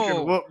Super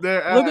Bowl?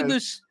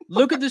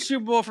 Look at the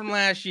Super Bowl from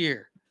last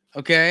year.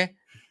 Okay.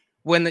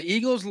 When the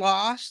Eagles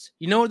lost,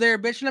 you know what they were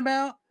bitching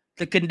about?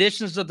 The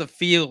conditions of the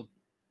field.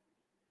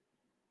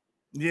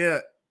 Yeah.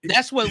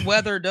 That's what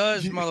weather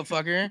does,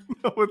 motherfucker.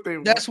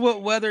 That's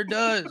what weather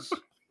does.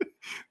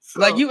 So,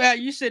 like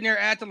you sitting there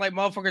acting like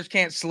motherfuckers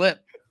can't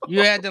slip.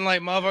 You acting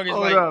like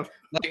motherfuckers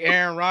like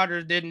Aaron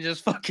Rodgers didn't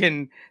just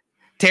fucking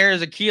tear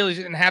his Achilles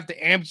and have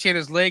to amputate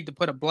his leg to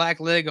put a black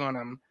leg on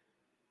him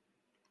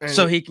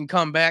so he can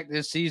come back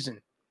this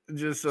season.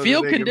 Just so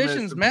field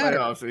conditions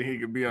matter. So he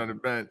could be on the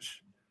bench.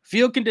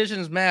 Field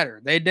conditions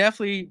matter. They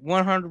definitely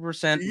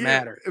 100%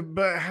 matter.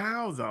 But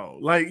how though?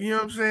 Like, you know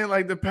what I'm saying?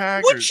 Like the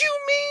Packers. What you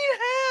mean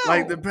how?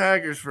 Like the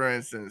Packers, for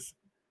instance.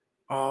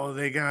 Oh,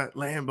 they got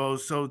Lambeau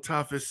so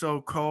tough. It's so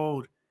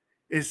cold.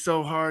 It's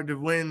so hard to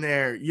win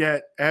there.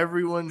 Yet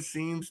everyone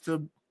seems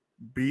to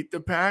beat the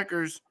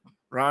Packers.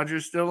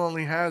 Rodgers still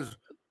only has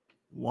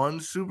one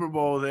Super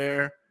Bowl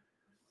there.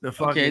 The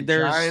fucking Okay,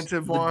 there's Giants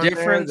have the won there. The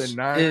difference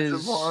Niners have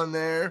is won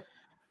there.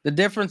 the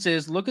difference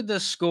is look at the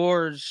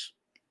scores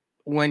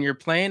when you're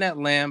playing at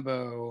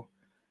Lambeau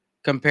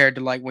compared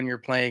to like when you're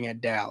playing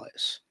at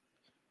Dallas.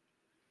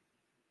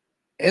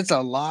 It's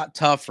a lot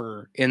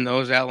tougher in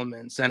those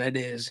elements than it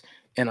is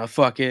in a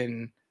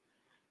fucking,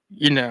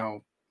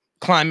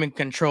 climate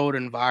controlled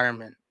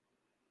environment.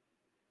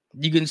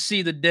 You can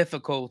see the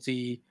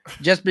difficulty.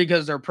 Just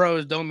because they're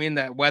pros don't mean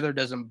that weather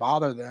doesn't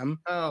bother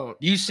them. Oh,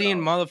 You seen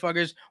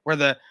motherfuckers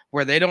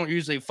where they don't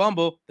usually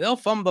fumble, they'll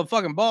fumble the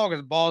fucking ball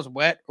because the ball's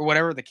wet or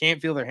whatever. They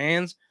can't feel their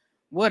hands.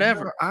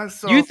 Whatever. I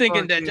saw You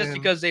thinking that just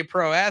because they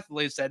pro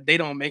athletes that they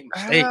don't make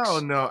mistakes?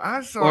 Hell no.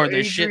 I saw or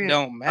the shit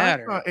don't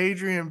matter. I saw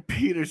Adrian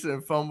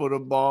Peterson fumble the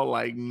ball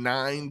like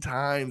 9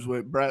 times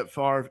with Brett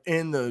Favre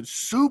in the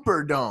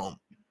Superdome.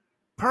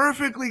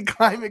 Perfectly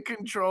climate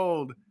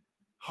controlled.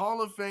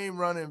 Hall of Fame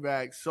running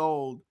back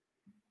sold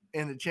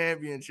in the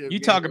championship. You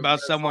talk about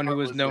someone who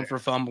was known for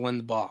fumbling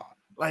the ball.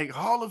 Like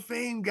Hall of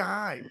Fame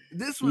guy.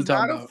 This was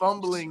not a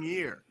fumbling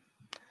year.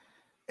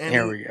 And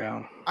here we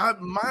go.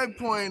 My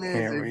point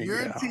is, if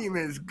your team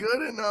is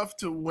good enough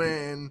to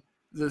win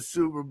the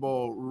Super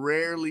Bowl,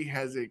 rarely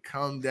has it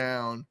come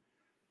down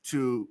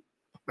to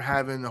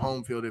having the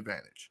home field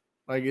advantage.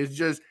 Like, it's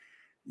just,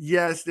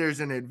 yes, there's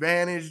an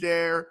advantage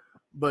there,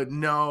 but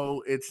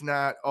no, it's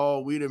not,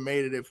 we'd have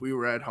made it if we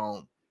were at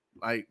home.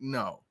 Like,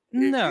 no.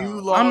 No,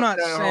 I'm not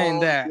saying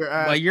that,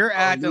 but you're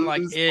acting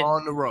like it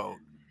on the road.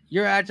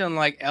 You're acting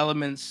like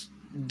elements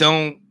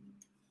don't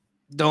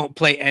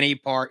play any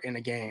part in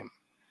a game.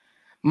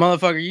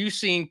 Motherfucker, you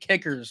seen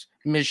kickers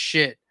miss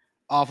shit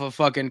off of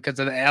fucking because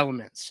of the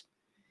elements.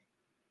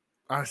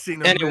 I've seen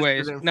them.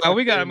 Anyways, now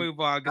we gotta move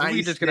on because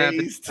we just gonna have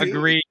to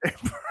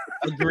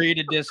agree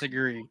to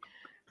disagree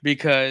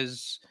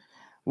because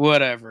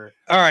whatever.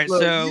 All right,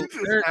 look, so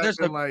there's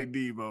like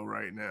Debo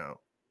right now,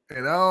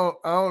 and I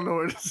don't know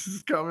where this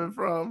is coming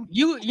from.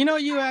 You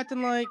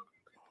acting like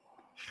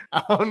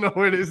I don't know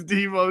where this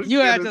Debo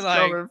shit is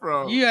coming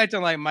from. You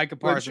acting like Micah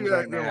Parsons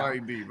right now.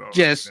 Like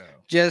Debo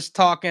just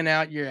talking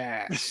out your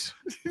ass.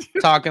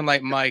 Talking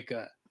like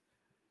Micah.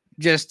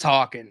 Just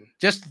talking.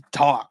 Just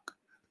talk.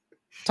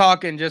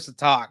 Talking just to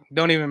talk.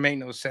 Don't even make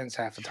no sense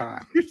half the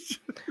time.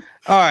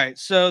 All right,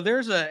 so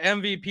there's a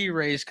MVP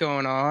race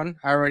going on.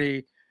 I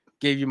already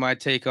gave you my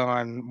take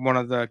on one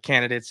of the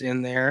candidates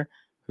in there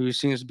who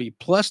seems to be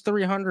plus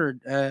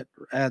 300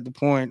 at the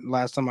point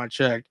last time I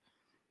checked.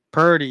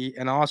 Purdy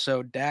and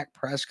also Dak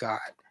Prescott.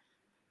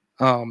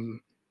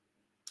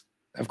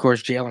 Of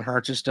course, Jalen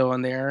Hurts is still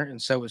in there,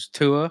 and so is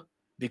Tua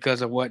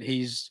because of what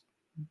he's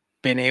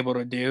been able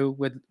to do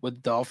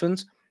with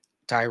Dolphins.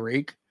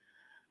 Tyreek,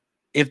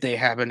 if they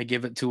happen to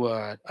give it to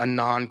a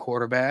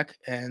non-quarterback,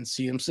 and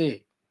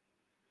CMC.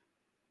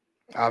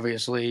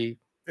 Obviously,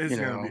 it's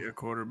going to be a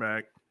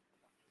quarterback.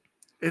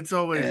 It's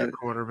always a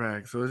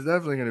quarterback, so it's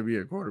definitely going to be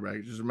a quarterback.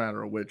 It's just a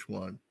matter of which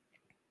one.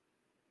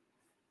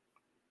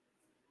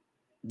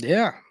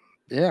 Yeah,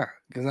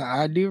 because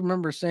I do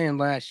remember saying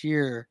last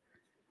year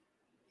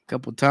a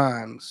couple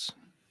times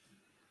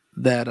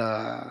that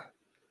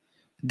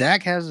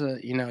Dak has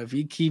if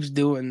he keeps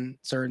doing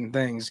certain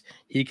things,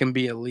 he can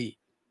be elite.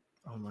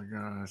 Oh my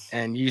gosh.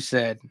 And you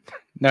said,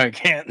 no, he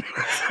can't.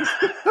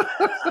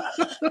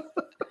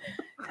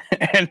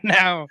 And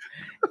now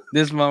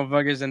this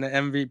motherfucker's in the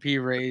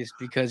MVP race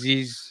because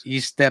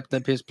he's stepped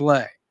up his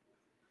play.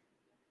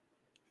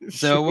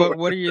 So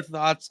what are your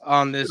thoughts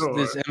on this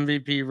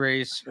MVP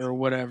race or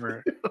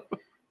whatever?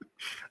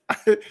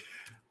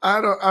 I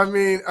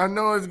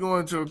know it's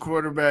going to a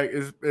quarterback.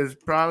 It's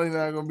probably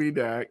not going to be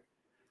Dak.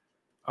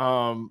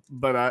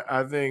 But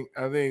I think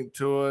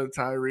Tua,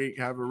 Tyreek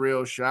have a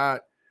real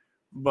shot.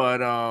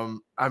 But I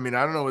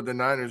don't know what the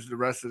Niners, the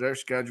rest of their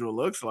schedule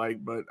looks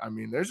like, but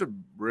there's a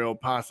real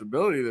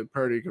possibility that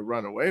Purdy could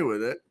run away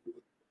with it.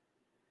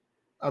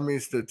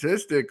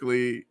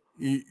 Statistically,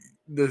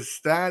 the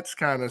stats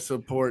kind of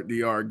support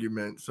the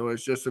argument, so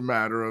it's just a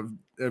matter of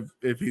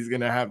if he's going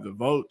to have the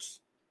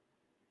votes.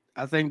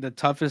 I think the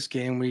toughest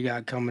game we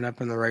got coming up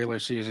in the regular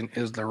season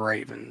is the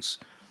Ravens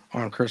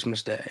on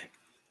Christmas Day.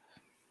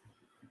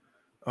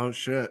 Oh,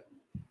 shit.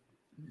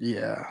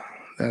 Yeah,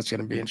 that's going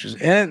to be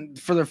interesting. And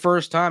for the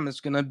first time, it's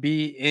going to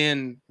be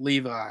in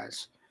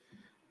Levi's.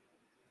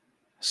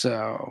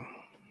 So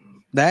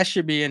that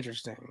should be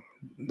interesting.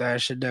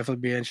 That should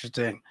definitely be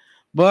interesting.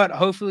 But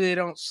hopefully they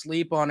don't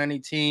sleep on any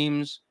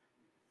teams.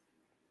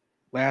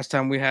 Last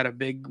time we had a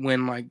big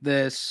win like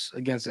this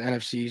against the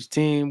NFC's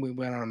team, we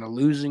went on a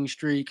losing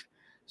streak.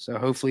 So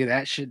hopefully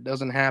that shit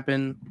doesn't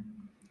happen.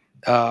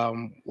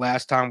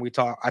 Last time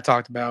I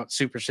talked about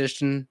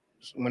superstition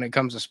when it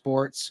comes to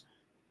sports.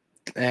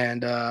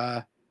 And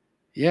the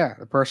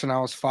person I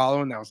was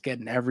following that was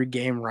getting every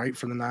game right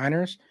for the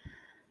Niners,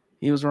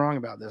 he was wrong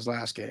about this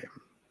last game.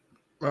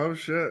 Oh,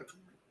 shit.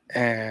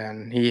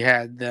 And he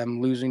had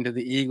them losing to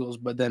the Eagles,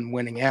 but then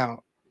winning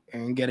out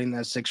and getting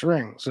that 6th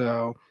ring.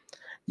 So,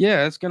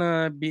 yeah, it's going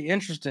to be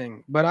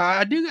interesting. But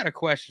I do got a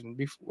question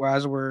before,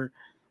 as we're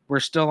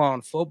still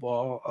on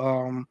football.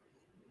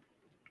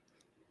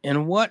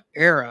 In what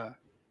era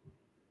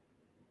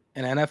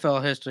in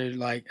NFL history,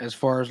 like as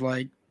far as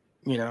like,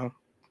 you know,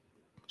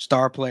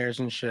 star players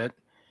and shit,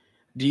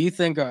 do you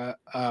think a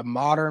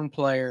modern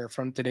player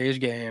from today's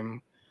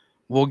game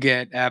will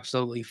get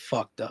absolutely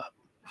fucked up?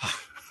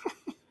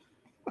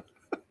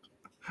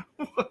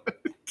 What?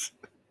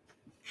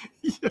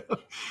 Yeah.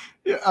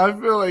 Yeah, I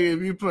feel like if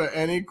you put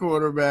any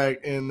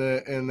quarterback in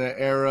the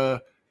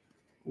era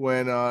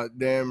when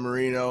Dan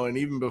Marino and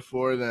even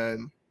before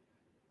then,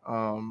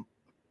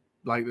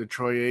 like the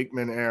Troy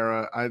Aikman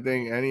era, I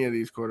think any of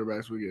these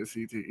quarterbacks would get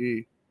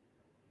CTE.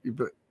 You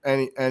put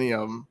any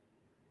of them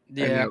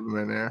Yeah,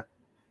 in there.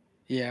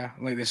 yeah,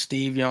 like the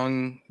Steve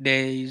Young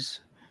days.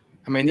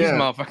 I mean, these Yeah,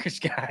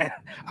 motherfuckers got.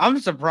 I'm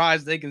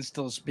surprised they can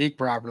still speak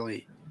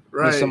properly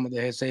with right. some of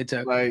the hits they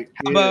took. Like,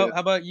 How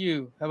about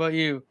you? How about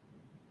you?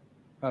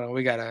 Hold on,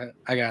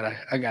 I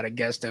got a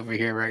guest over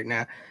here right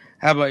now.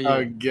 How about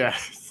I you?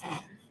 guess.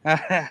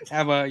 How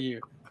about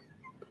you?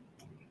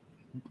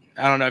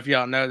 I don't know if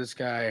y'all know this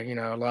guy. You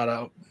know, a lot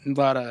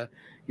of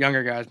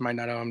younger guys might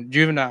not know him.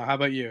 Juvenile, how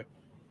about you?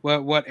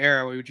 What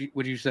era would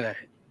you say?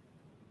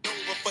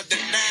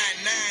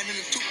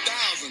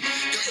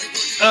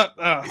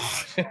 Oh,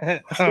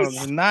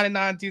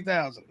 99,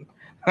 2000.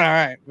 All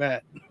right,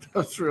 bet.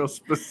 That's real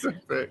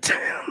specific.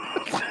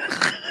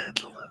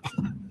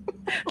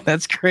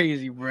 That's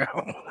crazy, bro.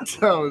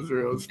 That was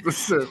real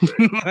specific.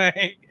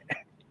 Like,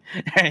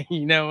 hey,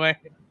 you know what?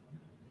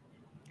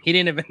 He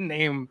didn't even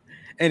name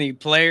any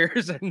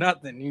players or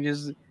nothing. He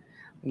just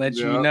let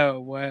you Yeah.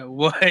 know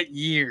what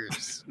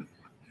years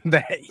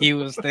that he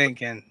was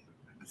thinking.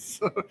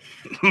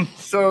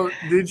 So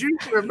did you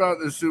hear about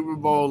the Super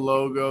Bowl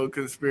logo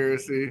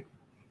conspiracy?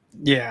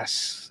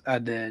 Yes, I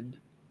did.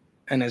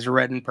 And it's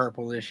red and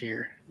purple this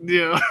year.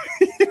 Yeah.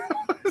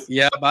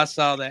 Yep, I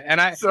saw that.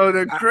 And So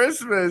the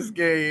Christmas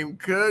game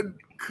could,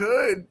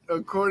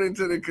 according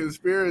to the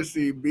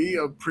conspiracy, be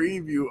a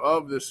preview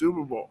of the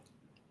Super Bowl.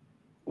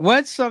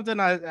 what's something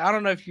I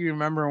don't know if you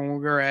remember when we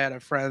were at a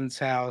friend's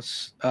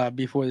house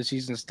before the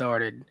season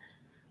started.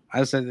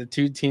 I said the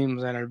two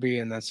teams that are be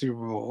in the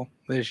Super Bowl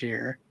this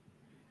year.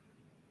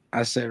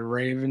 I said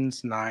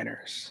Ravens,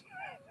 Niners.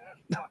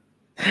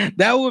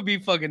 That would be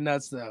fucking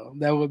nuts, though.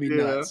 That would be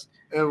nuts.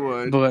 It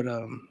would. But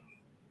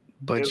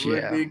it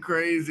would be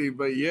crazy.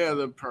 But yeah,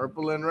 the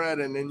purple and red,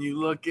 and then you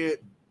look at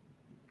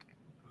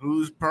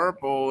who's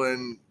purple,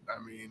 and I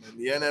mean, in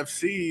the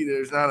NFC,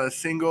 there's not a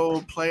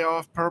single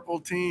playoff purple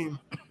team,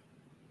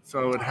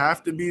 so it'd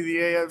have to be the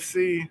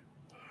AFC,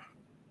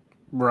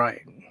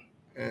 right?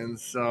 And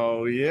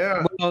so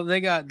yeah, well,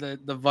 they got the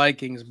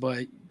Vikings,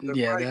 but the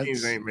yeah,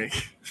 Vikings ain't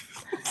making.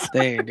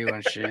 They ain't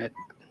doing shit.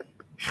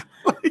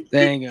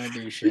 They ain't gonna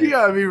do shit. You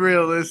gotta be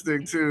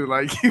realistic too.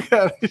 Like you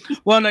gotta.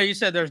 Well, no, you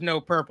said there's no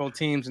purple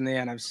teams in the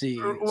NFC.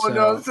 Well, so.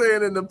 no, I'm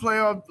saying in the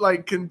playoff,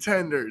 like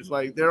contenders.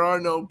 Like there are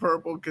no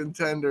purple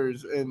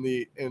contenders in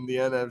the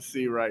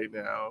NFC right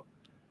now.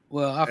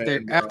 Well,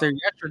 after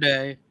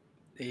yesterday,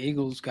 the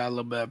Eagles got a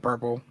little bit of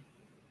purple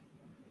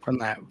from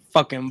that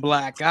fucking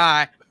black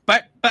guy.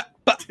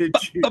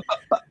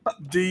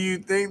 Do you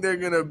think they're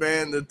gonna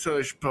ban the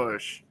tush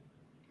push?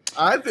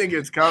 I think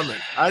it's coming.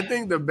 I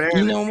think the ban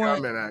is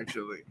coming,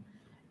 actually.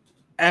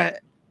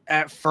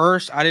 At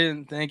first, I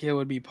didn't think it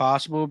would be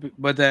possible,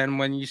 but then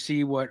when you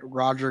see what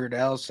Roger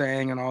Goodell's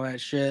saying and all that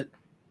shit,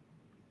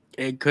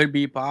 it could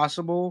be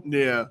possible.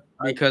 Yeah,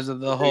 because of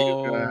the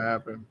whole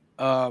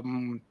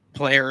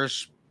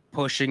players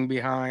pushing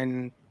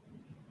behind,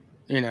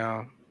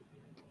 the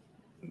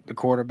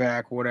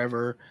quarterback,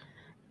 whatever.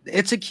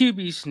 It's a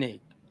QB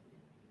sneak.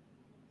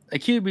 A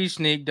QB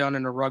sneak done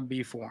in a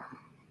rugby form.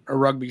 A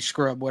rugby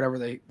scrub, whatever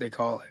they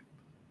call it.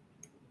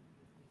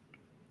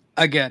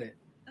 I get it.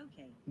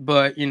 Okay.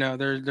 But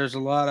there's a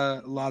lot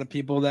of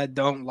people that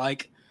don't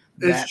like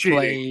that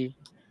play.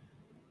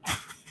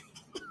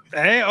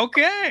 Hey,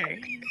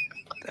 okay.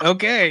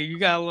 Okay, you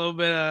got a little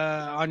bit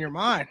on your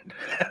mind.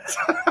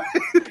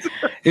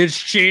 It's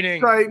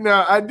cheating. Right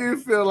now, I do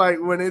feel like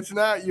when it's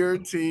not your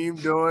team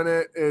doing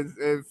it,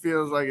 it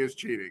feels like it's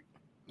cheating.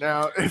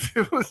 Now, if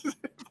it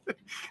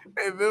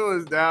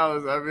was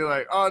Dallas, I'd be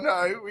like, oh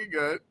no, we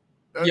good.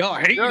 Y'all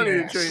hating. You don't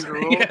need to change the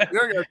rule.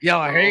 Yeah.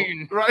 Y'all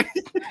hating. Right?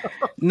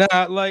 No,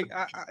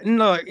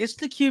 it's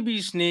the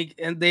QB sneak,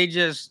 and they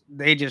just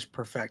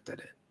perfected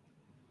it.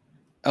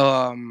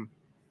 And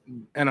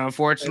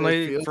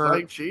unfortunately, and it feels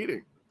like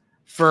cheating.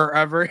 For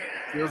every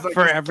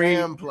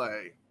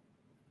play.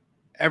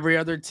 Every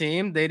other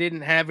team, they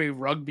didn't have a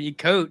rugby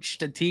coach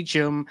to teach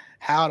them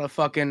how to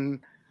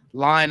fucking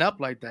line up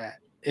like that.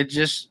 It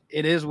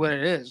is what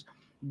it is.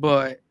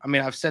 But I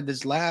mean, I've said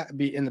this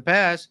in the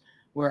past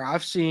where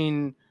I've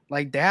seen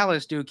like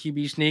Dallas do a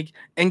QB sneak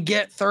and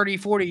get 30,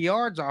 40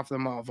 yards off the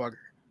motherfucker.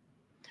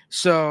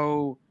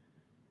 So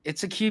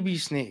it's a QB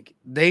sneak.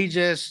 They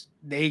just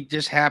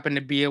happen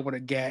to be able to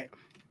get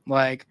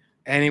like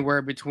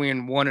anywhere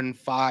between 1 and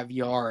 5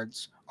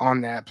 yards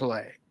on that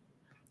play.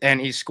 And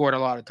he scored a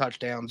lot of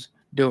touchdowns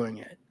doing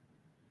it.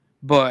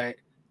 But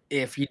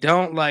if you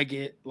don't like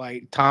it,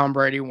 like Tom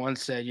Brady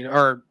once said,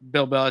 or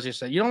Bill Belichick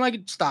said, you don't like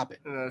it, stop it.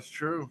 That's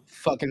true.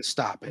 Fucking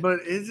stop it.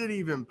 But is it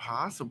even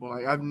possible?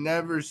 Like, I've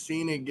never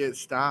seen it get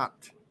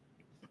stopped.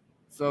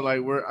 So, like,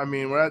 we're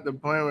at the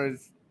point where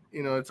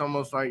it's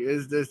almost like,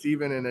 is this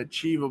even an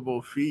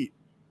achievable feat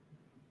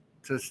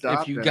to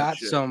stop If you that got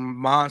shit? some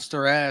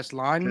monster ass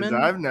linemen,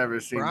 Because I've never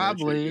seen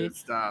probably that shit get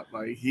stopped.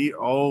 Like, he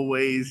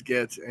always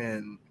gets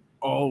in.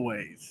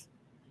 Always.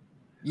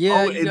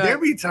 Yeah, there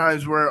be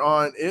times where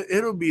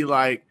it'll be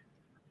like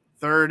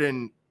 3rd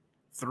and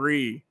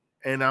 3,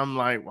 and I'm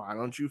like, why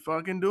don't you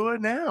fucking do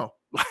it now?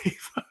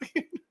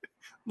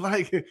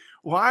 Like,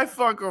 why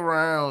fuck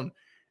around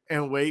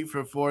and wait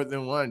for 4th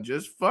and 1?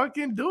 Just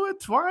fucking do it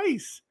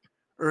twice.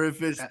 Or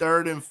if it's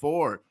 3rd and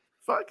 4,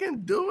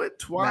 fucking do it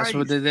twice. That's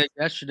what they did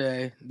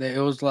yesterday. It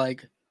was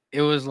like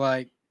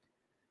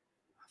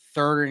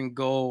 3rd and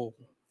goal,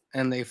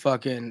 and they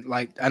fucking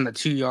like on the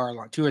 2-yard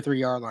line, 2 or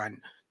 3 yard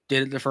line.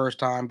 Did it the first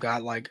time,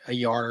 got like a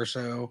yard or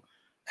so,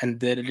 and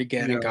did it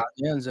again and got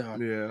the end zone.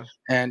 Yeah.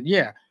 And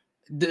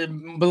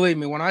believe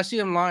me, when I see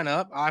them line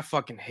up, I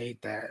fucking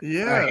hate that.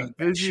 Yeah,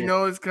 because you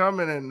know it's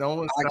coming and no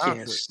one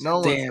stops it.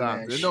 No one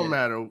stops it. It don't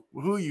matter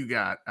who you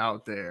got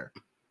out there.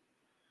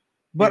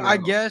 But I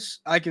guess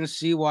I can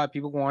see why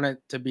people want it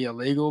to be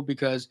illegal,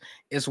 because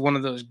it's one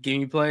of those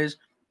gimme plays.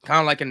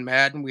 Kind of like in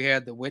Madden, we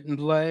had the Witten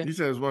play. You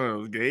said it's one of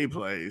those gay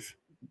plays.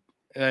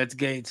 It's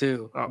gay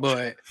too,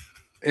 but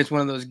it's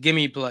one of those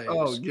gimme plays.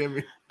 Oh,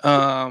 gimme.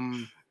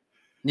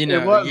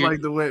 It was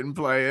like the Witten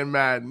play in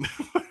Madden.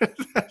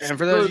 And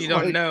for those of you who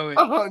don't know,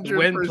 the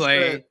Witten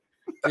play,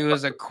 it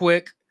was a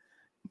quick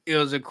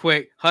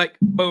hike,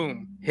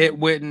 boom, hit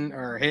Witten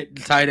or hit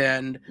the tight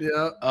end.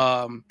 Yeah.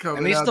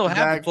 And they still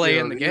have the play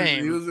in the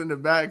game. He was in the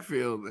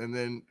backfield and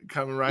then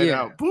coming right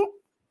out. Boop.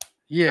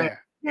 Yeah.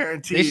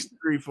 Guaranteed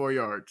 3-4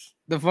 yards.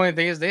 The funny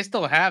thing is they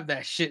still have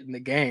that shit in the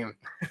game.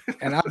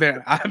 And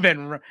I've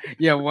been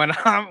when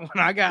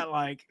I got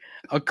like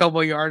a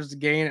couple yards to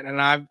gain and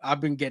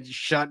I've been getting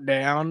shut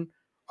down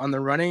on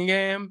the running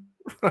game.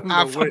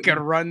 I fucking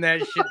run that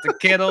shit to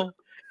Kittle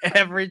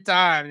every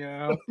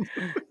time,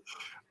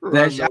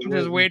 I'm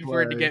just waiting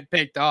for it to get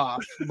picked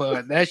off.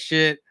 But that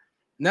shit,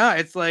 no,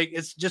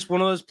 it's just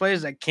one of those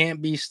plays that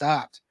can't be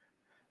stopped.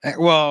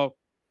 Well,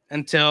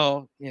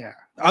 until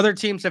other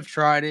teams have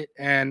tried it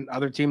and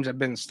other teams have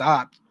been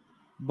stopped,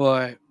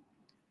 but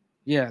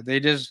they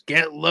just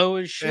get low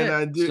as shit. And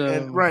I do,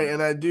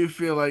 and I do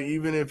feel like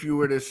even if you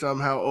were to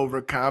somehow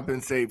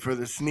overcompensate for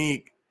the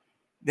sneak,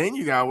 then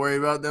you gotta worry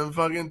about them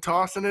fucking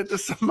tossing it to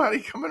somebody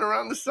coming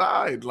around the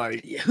side.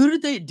 Like, who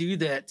did they do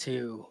that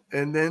to?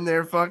 And then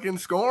they're fucking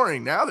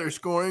scoring. Now they're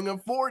scoring a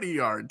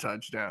 40-yard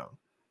touchdown.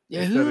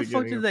 Yeah, who the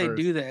fuck did they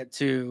do that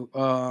to?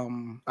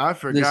 I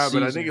forgot,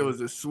 but I think it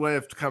was a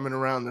Swift coming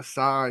around the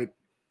side.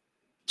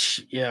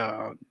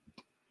 Yeah,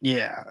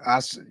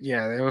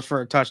 it was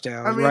for a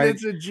touchdown. I mean,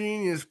 it's a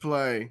genius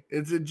play.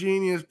 It's a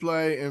genius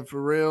play, and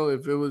for real,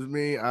 if it was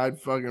me,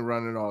 I'd fucking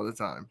run it all the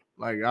time.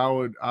 Like, I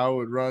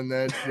would run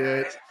that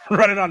shit.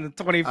 Run it on the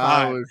 25.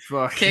 I would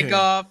fucking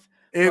kickoff.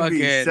 It'd be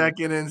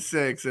 2nd and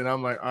 6, and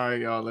I'm like, all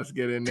right, y'all, let's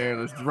get in there.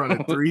 Let's run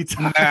it 3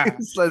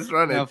 times. Let's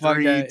run it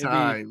 3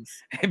 times.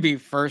 It'd be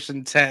 1st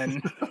and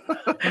 10.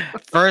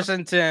 1st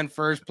and 10,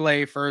 first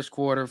play, first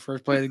quarter,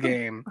 first play of the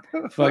game.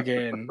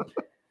 Fucking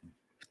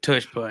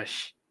tush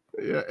push.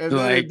 Yeah, and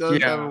then it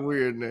does have a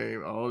weird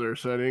name. Oh, they're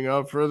setting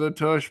up for the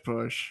tush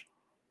push.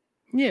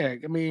 Yeah,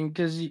 I mean,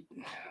 because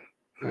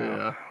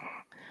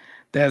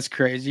that's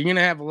crazy. You're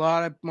gonna have a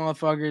lot of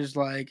motherfuckers,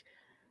 like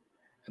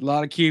a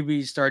lot of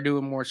QBs start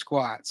doing more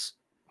squats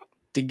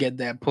to get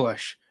that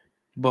push,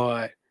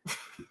 but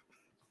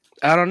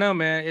I don't know,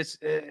 man.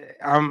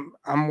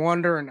 I'm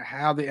wondering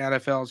how the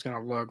NFL is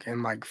gonna look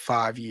in like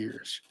 5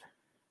 years,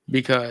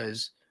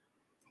 because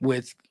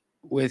with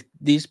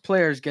these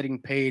players getting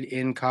paid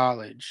in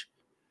college,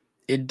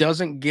 it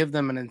doesn't give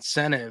them an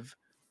incentive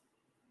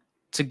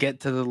to get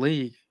to the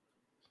league.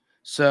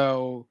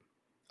 So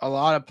a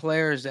lot of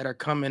players that are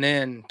coming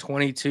in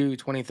 22,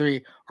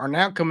 23 are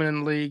now coming in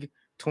the league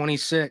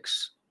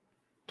 26,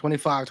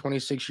 25,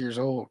 26 years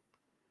old.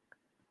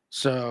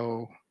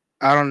 So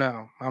I don't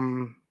know.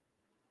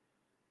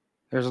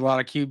 There's a lot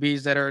of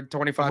QBs that are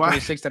 25,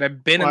 26 that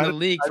have been in the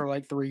league for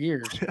like 3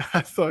 years.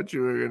 I thought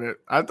you were gonna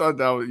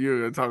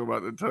talk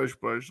about the tush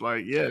push.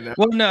 Like,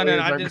 well, no.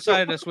 I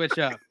decided to switch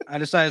up.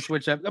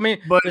 I mean,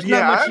 but there's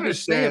not much I you can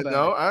say understand about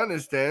though. it. I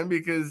understand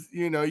because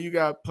you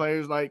got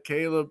players like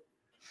Caleb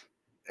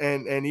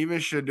and even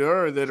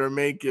Shador that are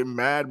making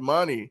mad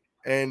money.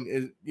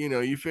 And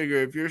you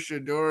figure if you're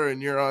Shador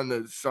and you're on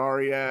the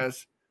sorry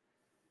ass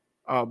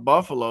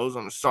Buffaloes,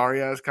 on a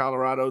sorry ass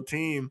Colorado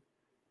team,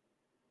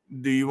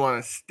 do you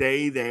want to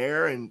stay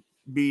there and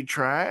be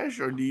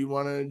trash, or do you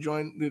want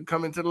to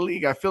come into the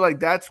league? I feel like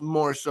that's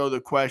more so the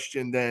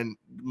question than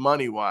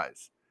money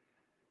wise.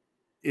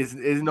 Is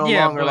no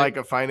longer like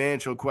a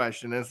financial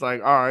question. It's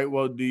like, all right,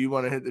 well, do you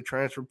want to hit the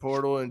transfer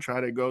portal and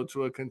try to go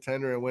to a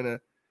contender and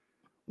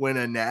win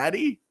a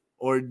natty,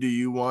 or do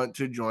you want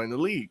to join the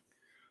league?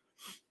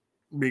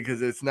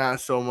 because it's not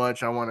so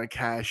much I want to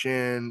cash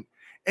in.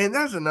 And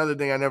that's another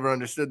thing I never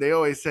understood. They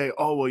always say,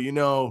 oh, well, you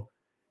know,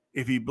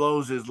 if he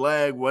blows his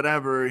leg,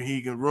 whatever,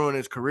 he can ruin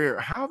his career.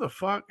 How the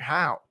fuck?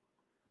 How?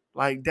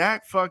 Like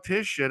Dak fucked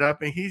his shit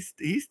up and he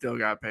still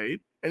got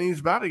paid and he's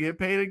about to get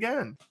paid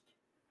again.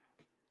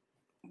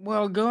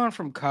 Well, going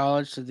from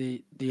college to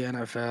the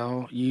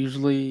NFL,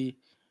 usually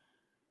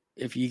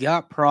if you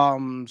got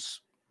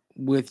problems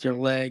with your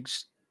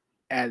legs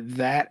at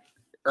that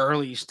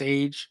early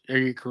stage of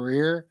your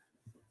career,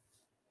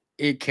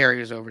 it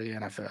carries over the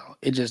NFL.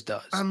 It just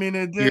does. I mean,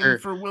 it didn't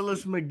for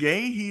Willis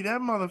McGahee.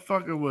 That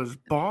motherfucker was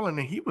balling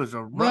and he was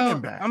a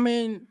running back. I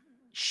mean,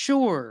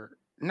 sure,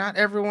 not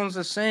everyone's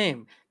the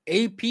same.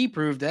 AP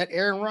proved that.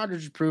 Aaron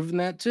Rodgers proving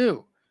that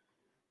too.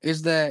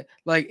 Is that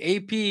like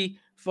AP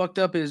fucked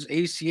up his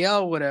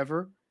ACL,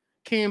 whatever,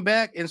 came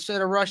back and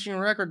set a rushing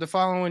record the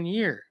following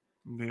year.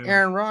 Yeah.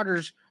 Aaron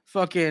Rodgers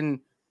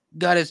fucking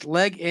got his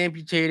leg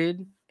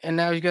amputated, and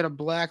now he's got a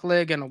black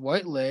leg and a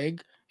white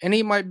leg, and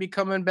he might be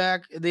coming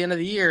back at the end of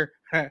the year.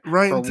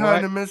 Right in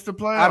time to miss the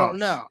playoffs. I don't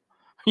know.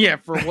 Yeah,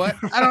 for what?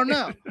 I don't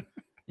know.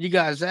 You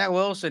got Zach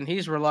Wilson.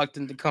 He's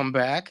reluctant to come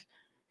back.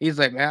 He's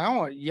like,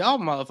 man, y'all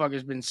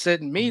motherfuckers been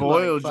sitting me.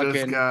 Boyle like fucking,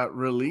 just got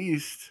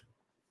released.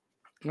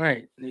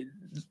 Right.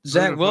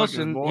 Zach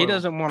Wilson, he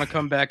doesn't want to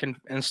come back and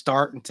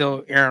start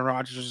until Aaron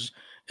Rodgers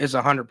is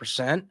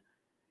 100%.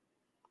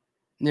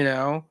 You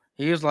know,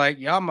 he was like,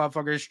 y'all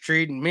motherfuckers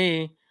treating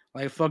me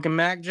like fucking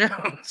Mac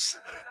Jones.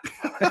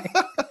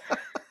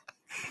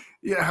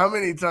 Yeah, how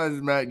many times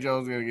is Mac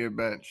Jones going to get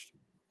benched?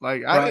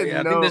 Like, I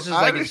didn't know. I think this is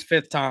like his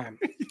 5th time.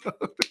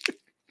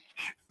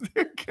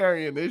 They're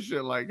carrying this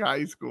shit like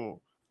high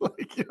school.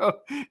 Like, yo,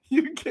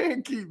 you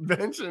can't keep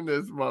benching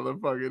this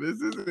motherfucker.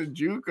 This isn't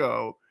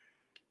JUCO.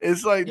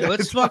 It's like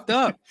it's fucked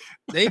up.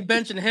 They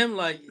benching him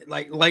like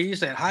you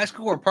said, high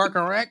school or park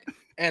and rec,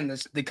 and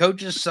the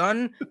coach's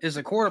son is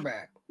a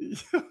quarterback. They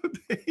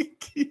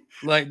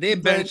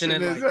benching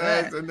it like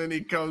that, and then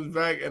he comes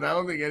back, and I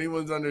don't think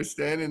anyone's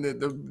understanding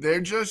that they're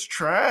just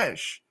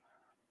trash.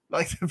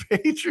 Like the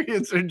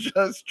Patriots are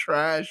just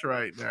trash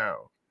right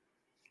now.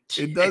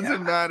 It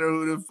doesn't matter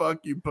who the fuck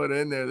you put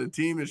in there. The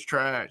team is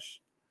trash.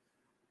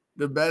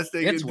 The best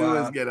they can do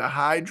is get a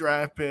high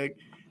draft pick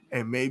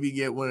and maybe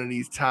get one of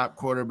these top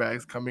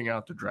quarterbacks coming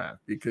out the draft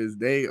because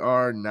they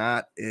are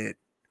not it.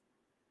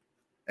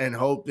 And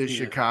hope that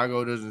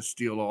Chicago doesn't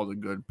steal all the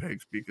good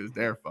picks because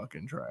they're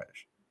fucking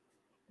trash.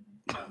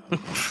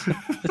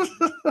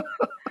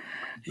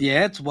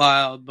 Yeah, it's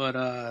wild, but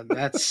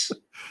that's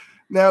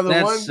now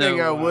the one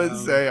thing I would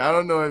say, I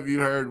don't know if you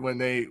heard when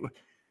they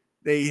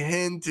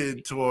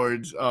hinted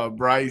towards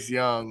Bryce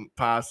Young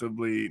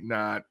possibly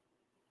not,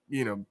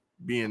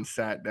 being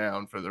sat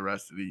down for the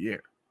rest of the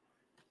year.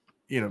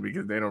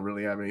 Because they don't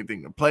really have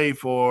anything to play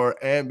for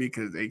and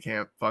because they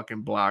can't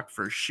fucking block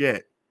for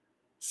shit.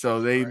 So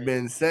they've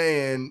been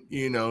saying,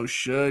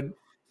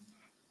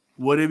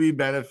 would it be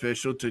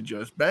beneficial to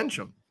just bench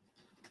him?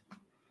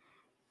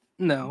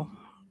 No,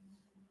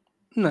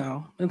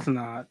 it's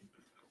not.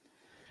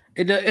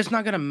 It's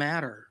not going to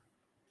matter.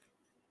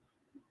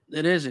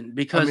 It isn't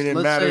because it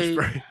matters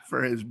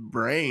for his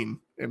brain.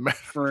 It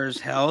matters for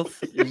his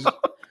health.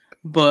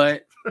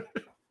 But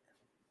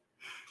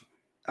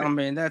I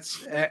mean,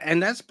 that's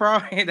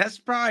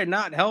probably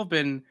not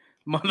helping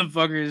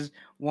motherfuckers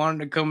wanting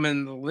to come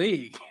in the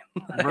league.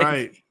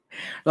 Right.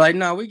 Like,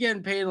 no, we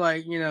getting paid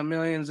like,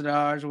 millions of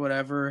dollars or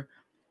whatever.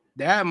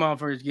 That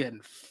motherfucker's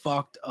getting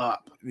fucked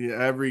up. Yeah,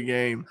 every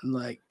game.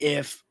 Like,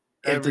 if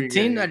the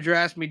team that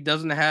drafts me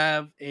doesn't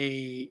have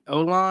a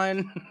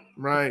O-line,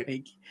 right.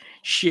 Like,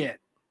 shit.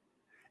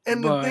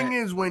 And the thing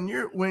is, when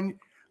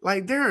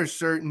there are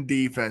certain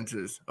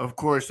defenses, of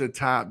course, the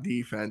top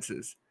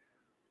defenses,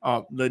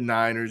 the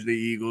Niners, the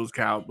Eagles,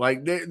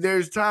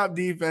 there's top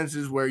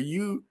defenses where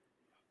you're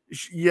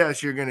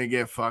going to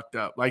get fucked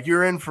up. Like,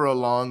 you're in for a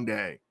long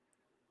day.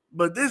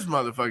 But this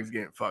motherfucker's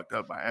getting fucked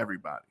up by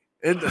everybody.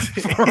 It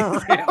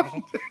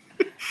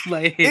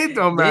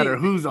don't matter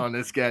who's on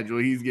the schedule.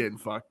 He's getting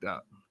fucked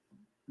up.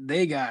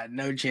 They got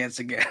no chance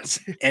against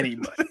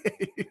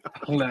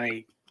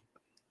anybody.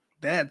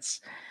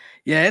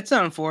 It's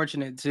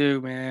unfortunate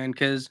too, man,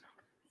 because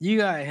you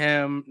got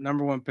him,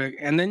 number 1 pick,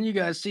 and then you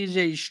got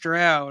CJ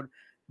Stroud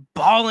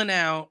balling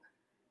out,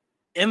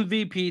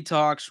 MVP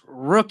talks,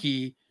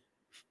 rookie.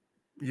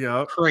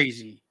 Yeah.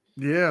 Crazy.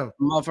 Yeah.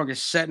 Motherfuckers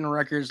setting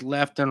records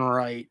left and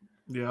right.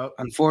 Yeah.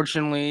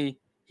 Unfortunately,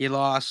 he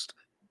lost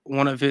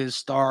one of his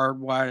star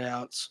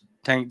wideouts,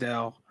 Tank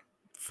Dell.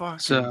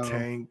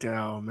 Tank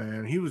Dell,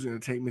 man. He was going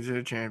to take me to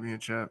the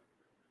championship.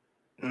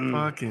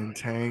 Fucking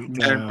Tank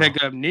Dell. Better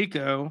pick up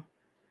Nico.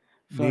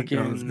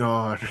 Nico's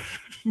gone.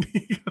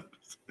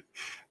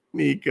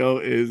 Nico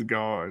is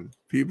gone.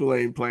 People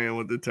ain't playing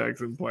with the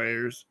Texan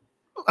players.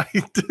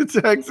 Like, the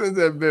Texans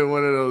have been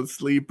one of those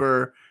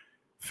sleeper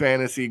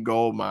fantasy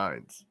gold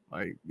mines.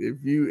 Like,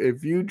 if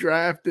you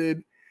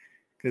drafted,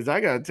 because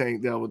I got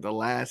Tank Dell with the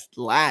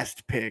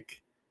last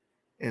pick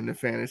in the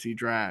fantasy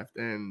draft,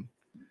 and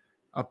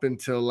up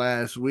until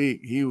last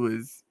week, he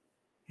was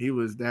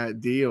that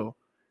deal.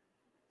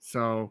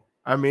 So,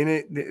 I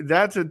mean,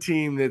 that's a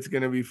team that's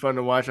going to be fun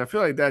to watch. I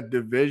feel like that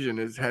division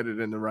is headed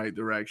in the right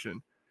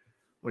direction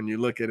when you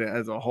look at it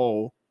as a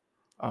whole.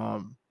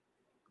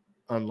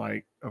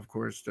 Unlike, of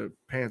course, the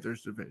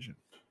Panthers division.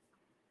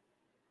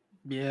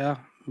 Yeah.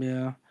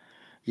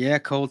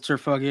 Colts are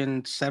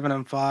fucking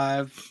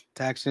 7-5.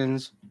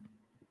 Texans,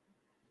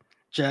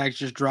 Jags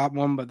just dropped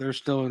one, but they're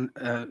still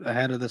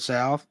ahead of the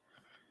South.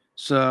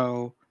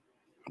 So,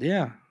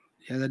 yeah,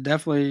 they're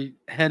definitely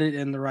headed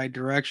in the right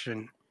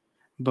direction.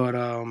 But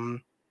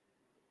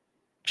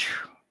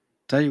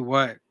tell you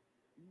what,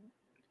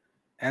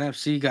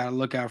 NFC got to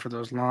look out for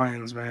those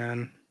Lions,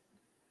 man.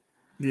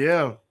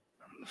 Yeah.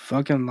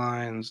 Fucking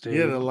Lions, dude.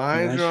 Yeah, the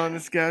Lions are on the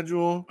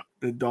schedule.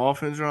 The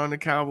Dolphins are on the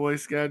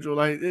Cowboys schedule.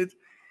 Like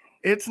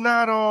it's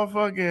not all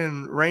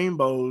fucking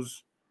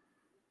rainbows.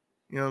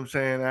 You know what I'm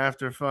saying?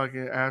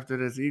 After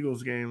this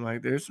Eagles game,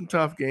 like there's some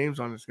tough games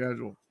on the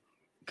schedule.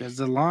 Because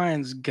the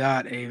Lions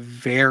got a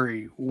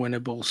very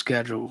winnable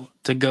schedule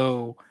to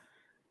go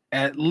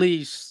at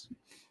least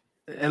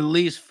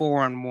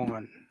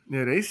 4-1.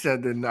 Yeah, they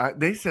said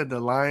the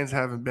Lions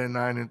haven't been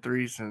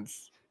 9-3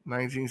 since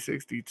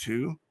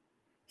 1962.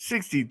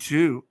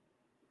 62.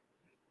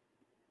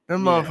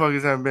 Them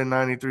motherfuckers haven't been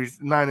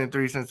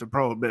 9-3 since the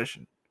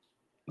Prohibition.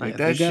 Like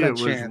that shit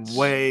was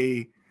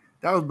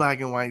that was black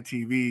and white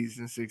TVs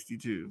in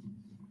 62.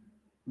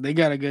 They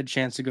got a good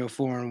chance to go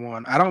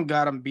 4-1. I don't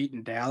got them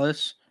beating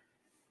Dallas,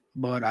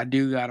 but I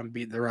do got them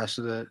beat the rest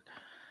of the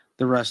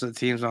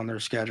teams on their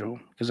schedule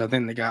because I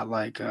think they got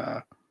like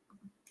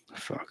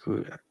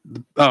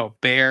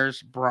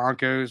Bears,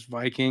 Broncos,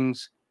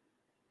 Vikings,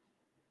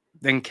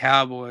 then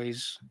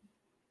Cowboys,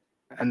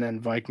 and then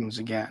Vikings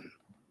again.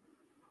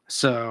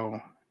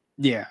 So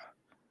yeah,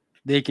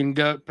 they can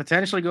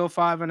potentially go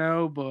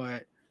 5-0,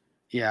 but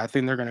yeah, I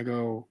think they're gonna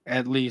go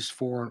at least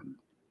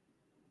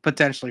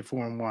potentially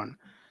 4-1.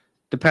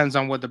 Depends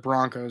on what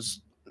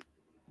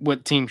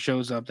team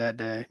shows up that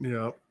day.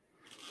 Yeah.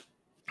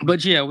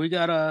 But yeah, we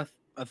got a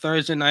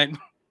Thursday night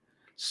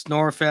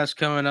snore fest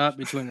coming up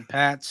between the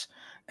Pats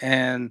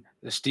and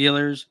the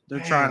Steelers. They're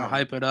trying to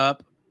hype it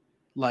up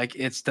like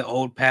it's the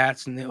old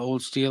Pats and the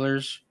old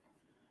Steelers.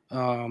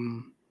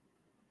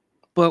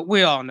 But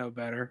we all know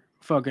better.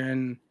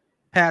 Fucking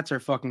Pats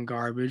are fucking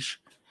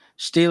garbage.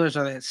 Steelers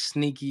are that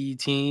sneaky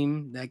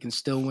team that can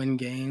still win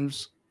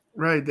games.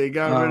 Right, they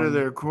got rid of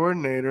their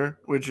coordinator,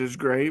 which is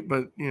great,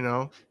 but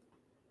they're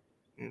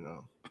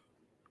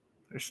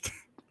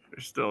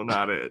still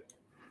not it.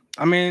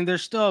 I mean, they're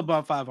still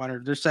above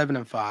 500. They're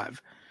 7-5.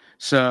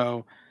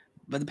 So,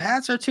 but the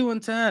Pats are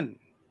 2-10.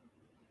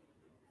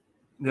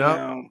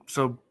 Yeah.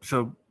 So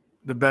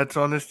the bet's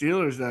on the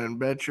Steelers then.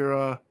 Bet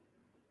your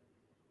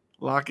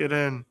lock it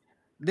in.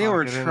 They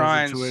were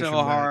trying so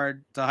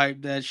hard to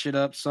hype that shit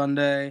up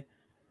Sunday.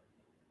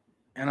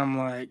 And I'm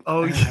like,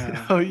 oh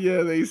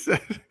yeah, they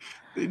said.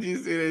 Did you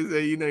see they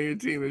say your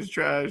team is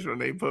trash when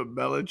they put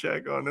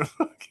Belichick on the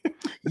fucking?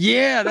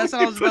 Yeah, that's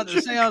what I was about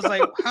to say. I was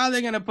like, how are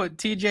they gonna put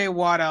TJ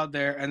Watt out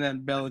there and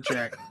then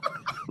Belichick?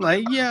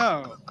 Like,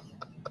 yo.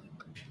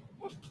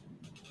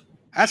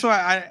 That's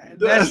why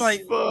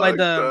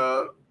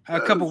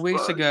a couple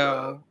weeks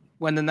ago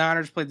when the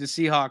Niners played the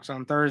Seahawks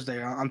on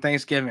Thursday on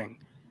Thanksgiving,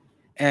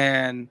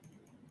 and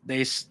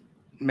they're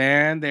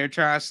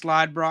trying to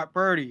slide Brock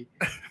Purdy.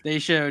 They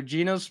showed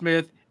Geno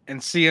Smith and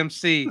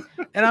CMC,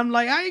 and I'm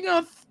like, how you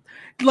gonna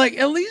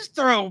at least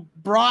throw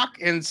Brock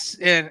and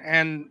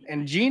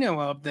Geno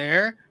up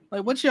there?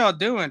 Like, what y'all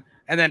doing?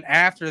 And then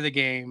after the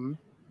game,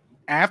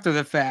 after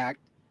the fact,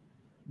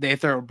 they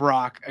throw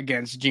Brock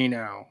against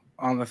Geno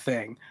on the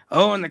thing.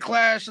 Oh, and the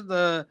clash of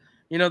the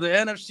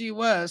NFC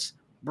West,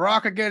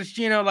 Brock against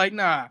Geno. Like,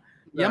 nah,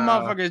 your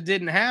motherfuckers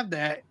didn't have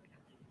that.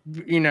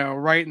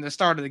 Right in the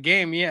start of the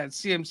game, yeah,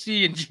 it's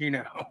CMC and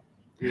Geno.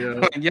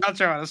 Yeah. And y'all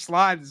trying to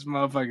slide this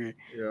motherfucker.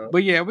 Yeah.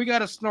 But yeah, we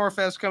got a snore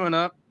fest coming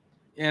up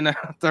in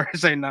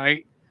Thursday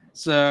night.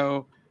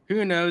 So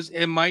who knows?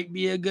 It might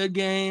be a good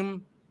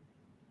game.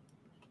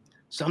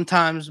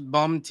 Sometimes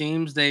bum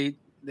teams they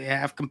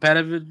have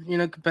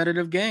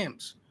competitive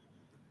games.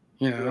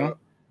 Yeah.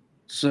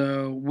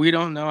 So we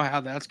don't know how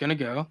that's gonna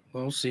go.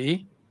 We'll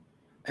see.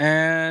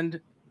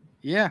 And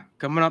yeah,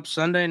 coming up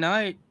Sunday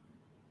night,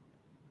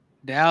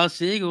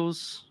 Dallas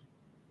Eagles.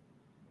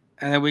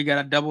 And then we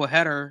got a double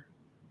header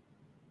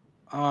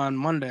on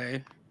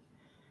Monday,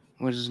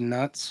 which is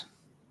nuts.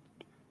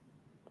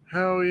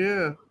 Hell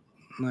yeah.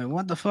 Like,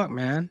 what the fuck,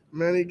 man?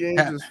 Many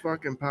games is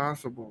fucking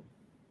possible.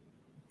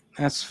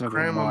 That's fucking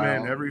Cram wild.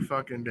 them in every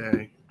fucking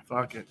day.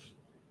 Fuck it.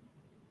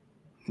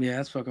 Yeah,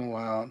 that's fucking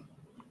wild.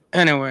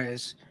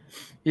 Anyways,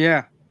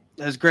 yeah,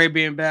 it's great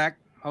being back.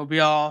 Hope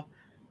y'all,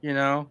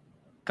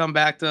 come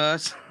back to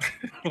us.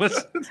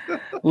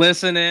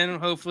 Listen in.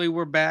 Hopefully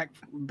we're back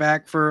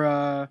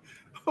for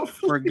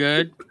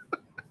good.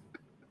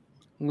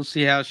 We'll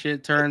see how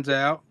shit turns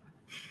out.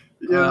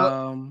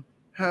 Yeah.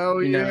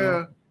 Hell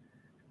yeah.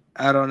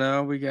 I don't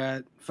know. We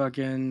got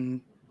a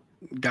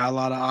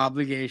lot of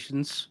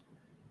obligations.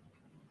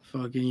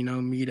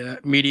 Fucking,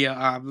 media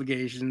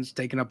obligations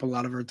taking up a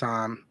lot of our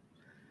time.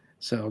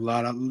 So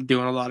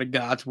doing a lot of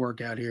God's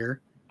work out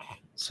here.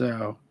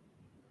 So,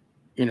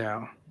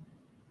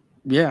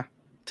 yeah.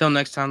 Till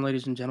next time,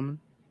 ladies and gentlemen.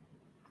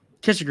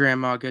 Kiss your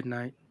grandma good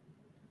night.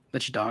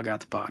 Let your dog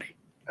out the potty.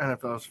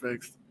 NFL's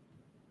fixed.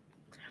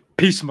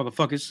 Peace,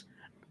 motherfuckers.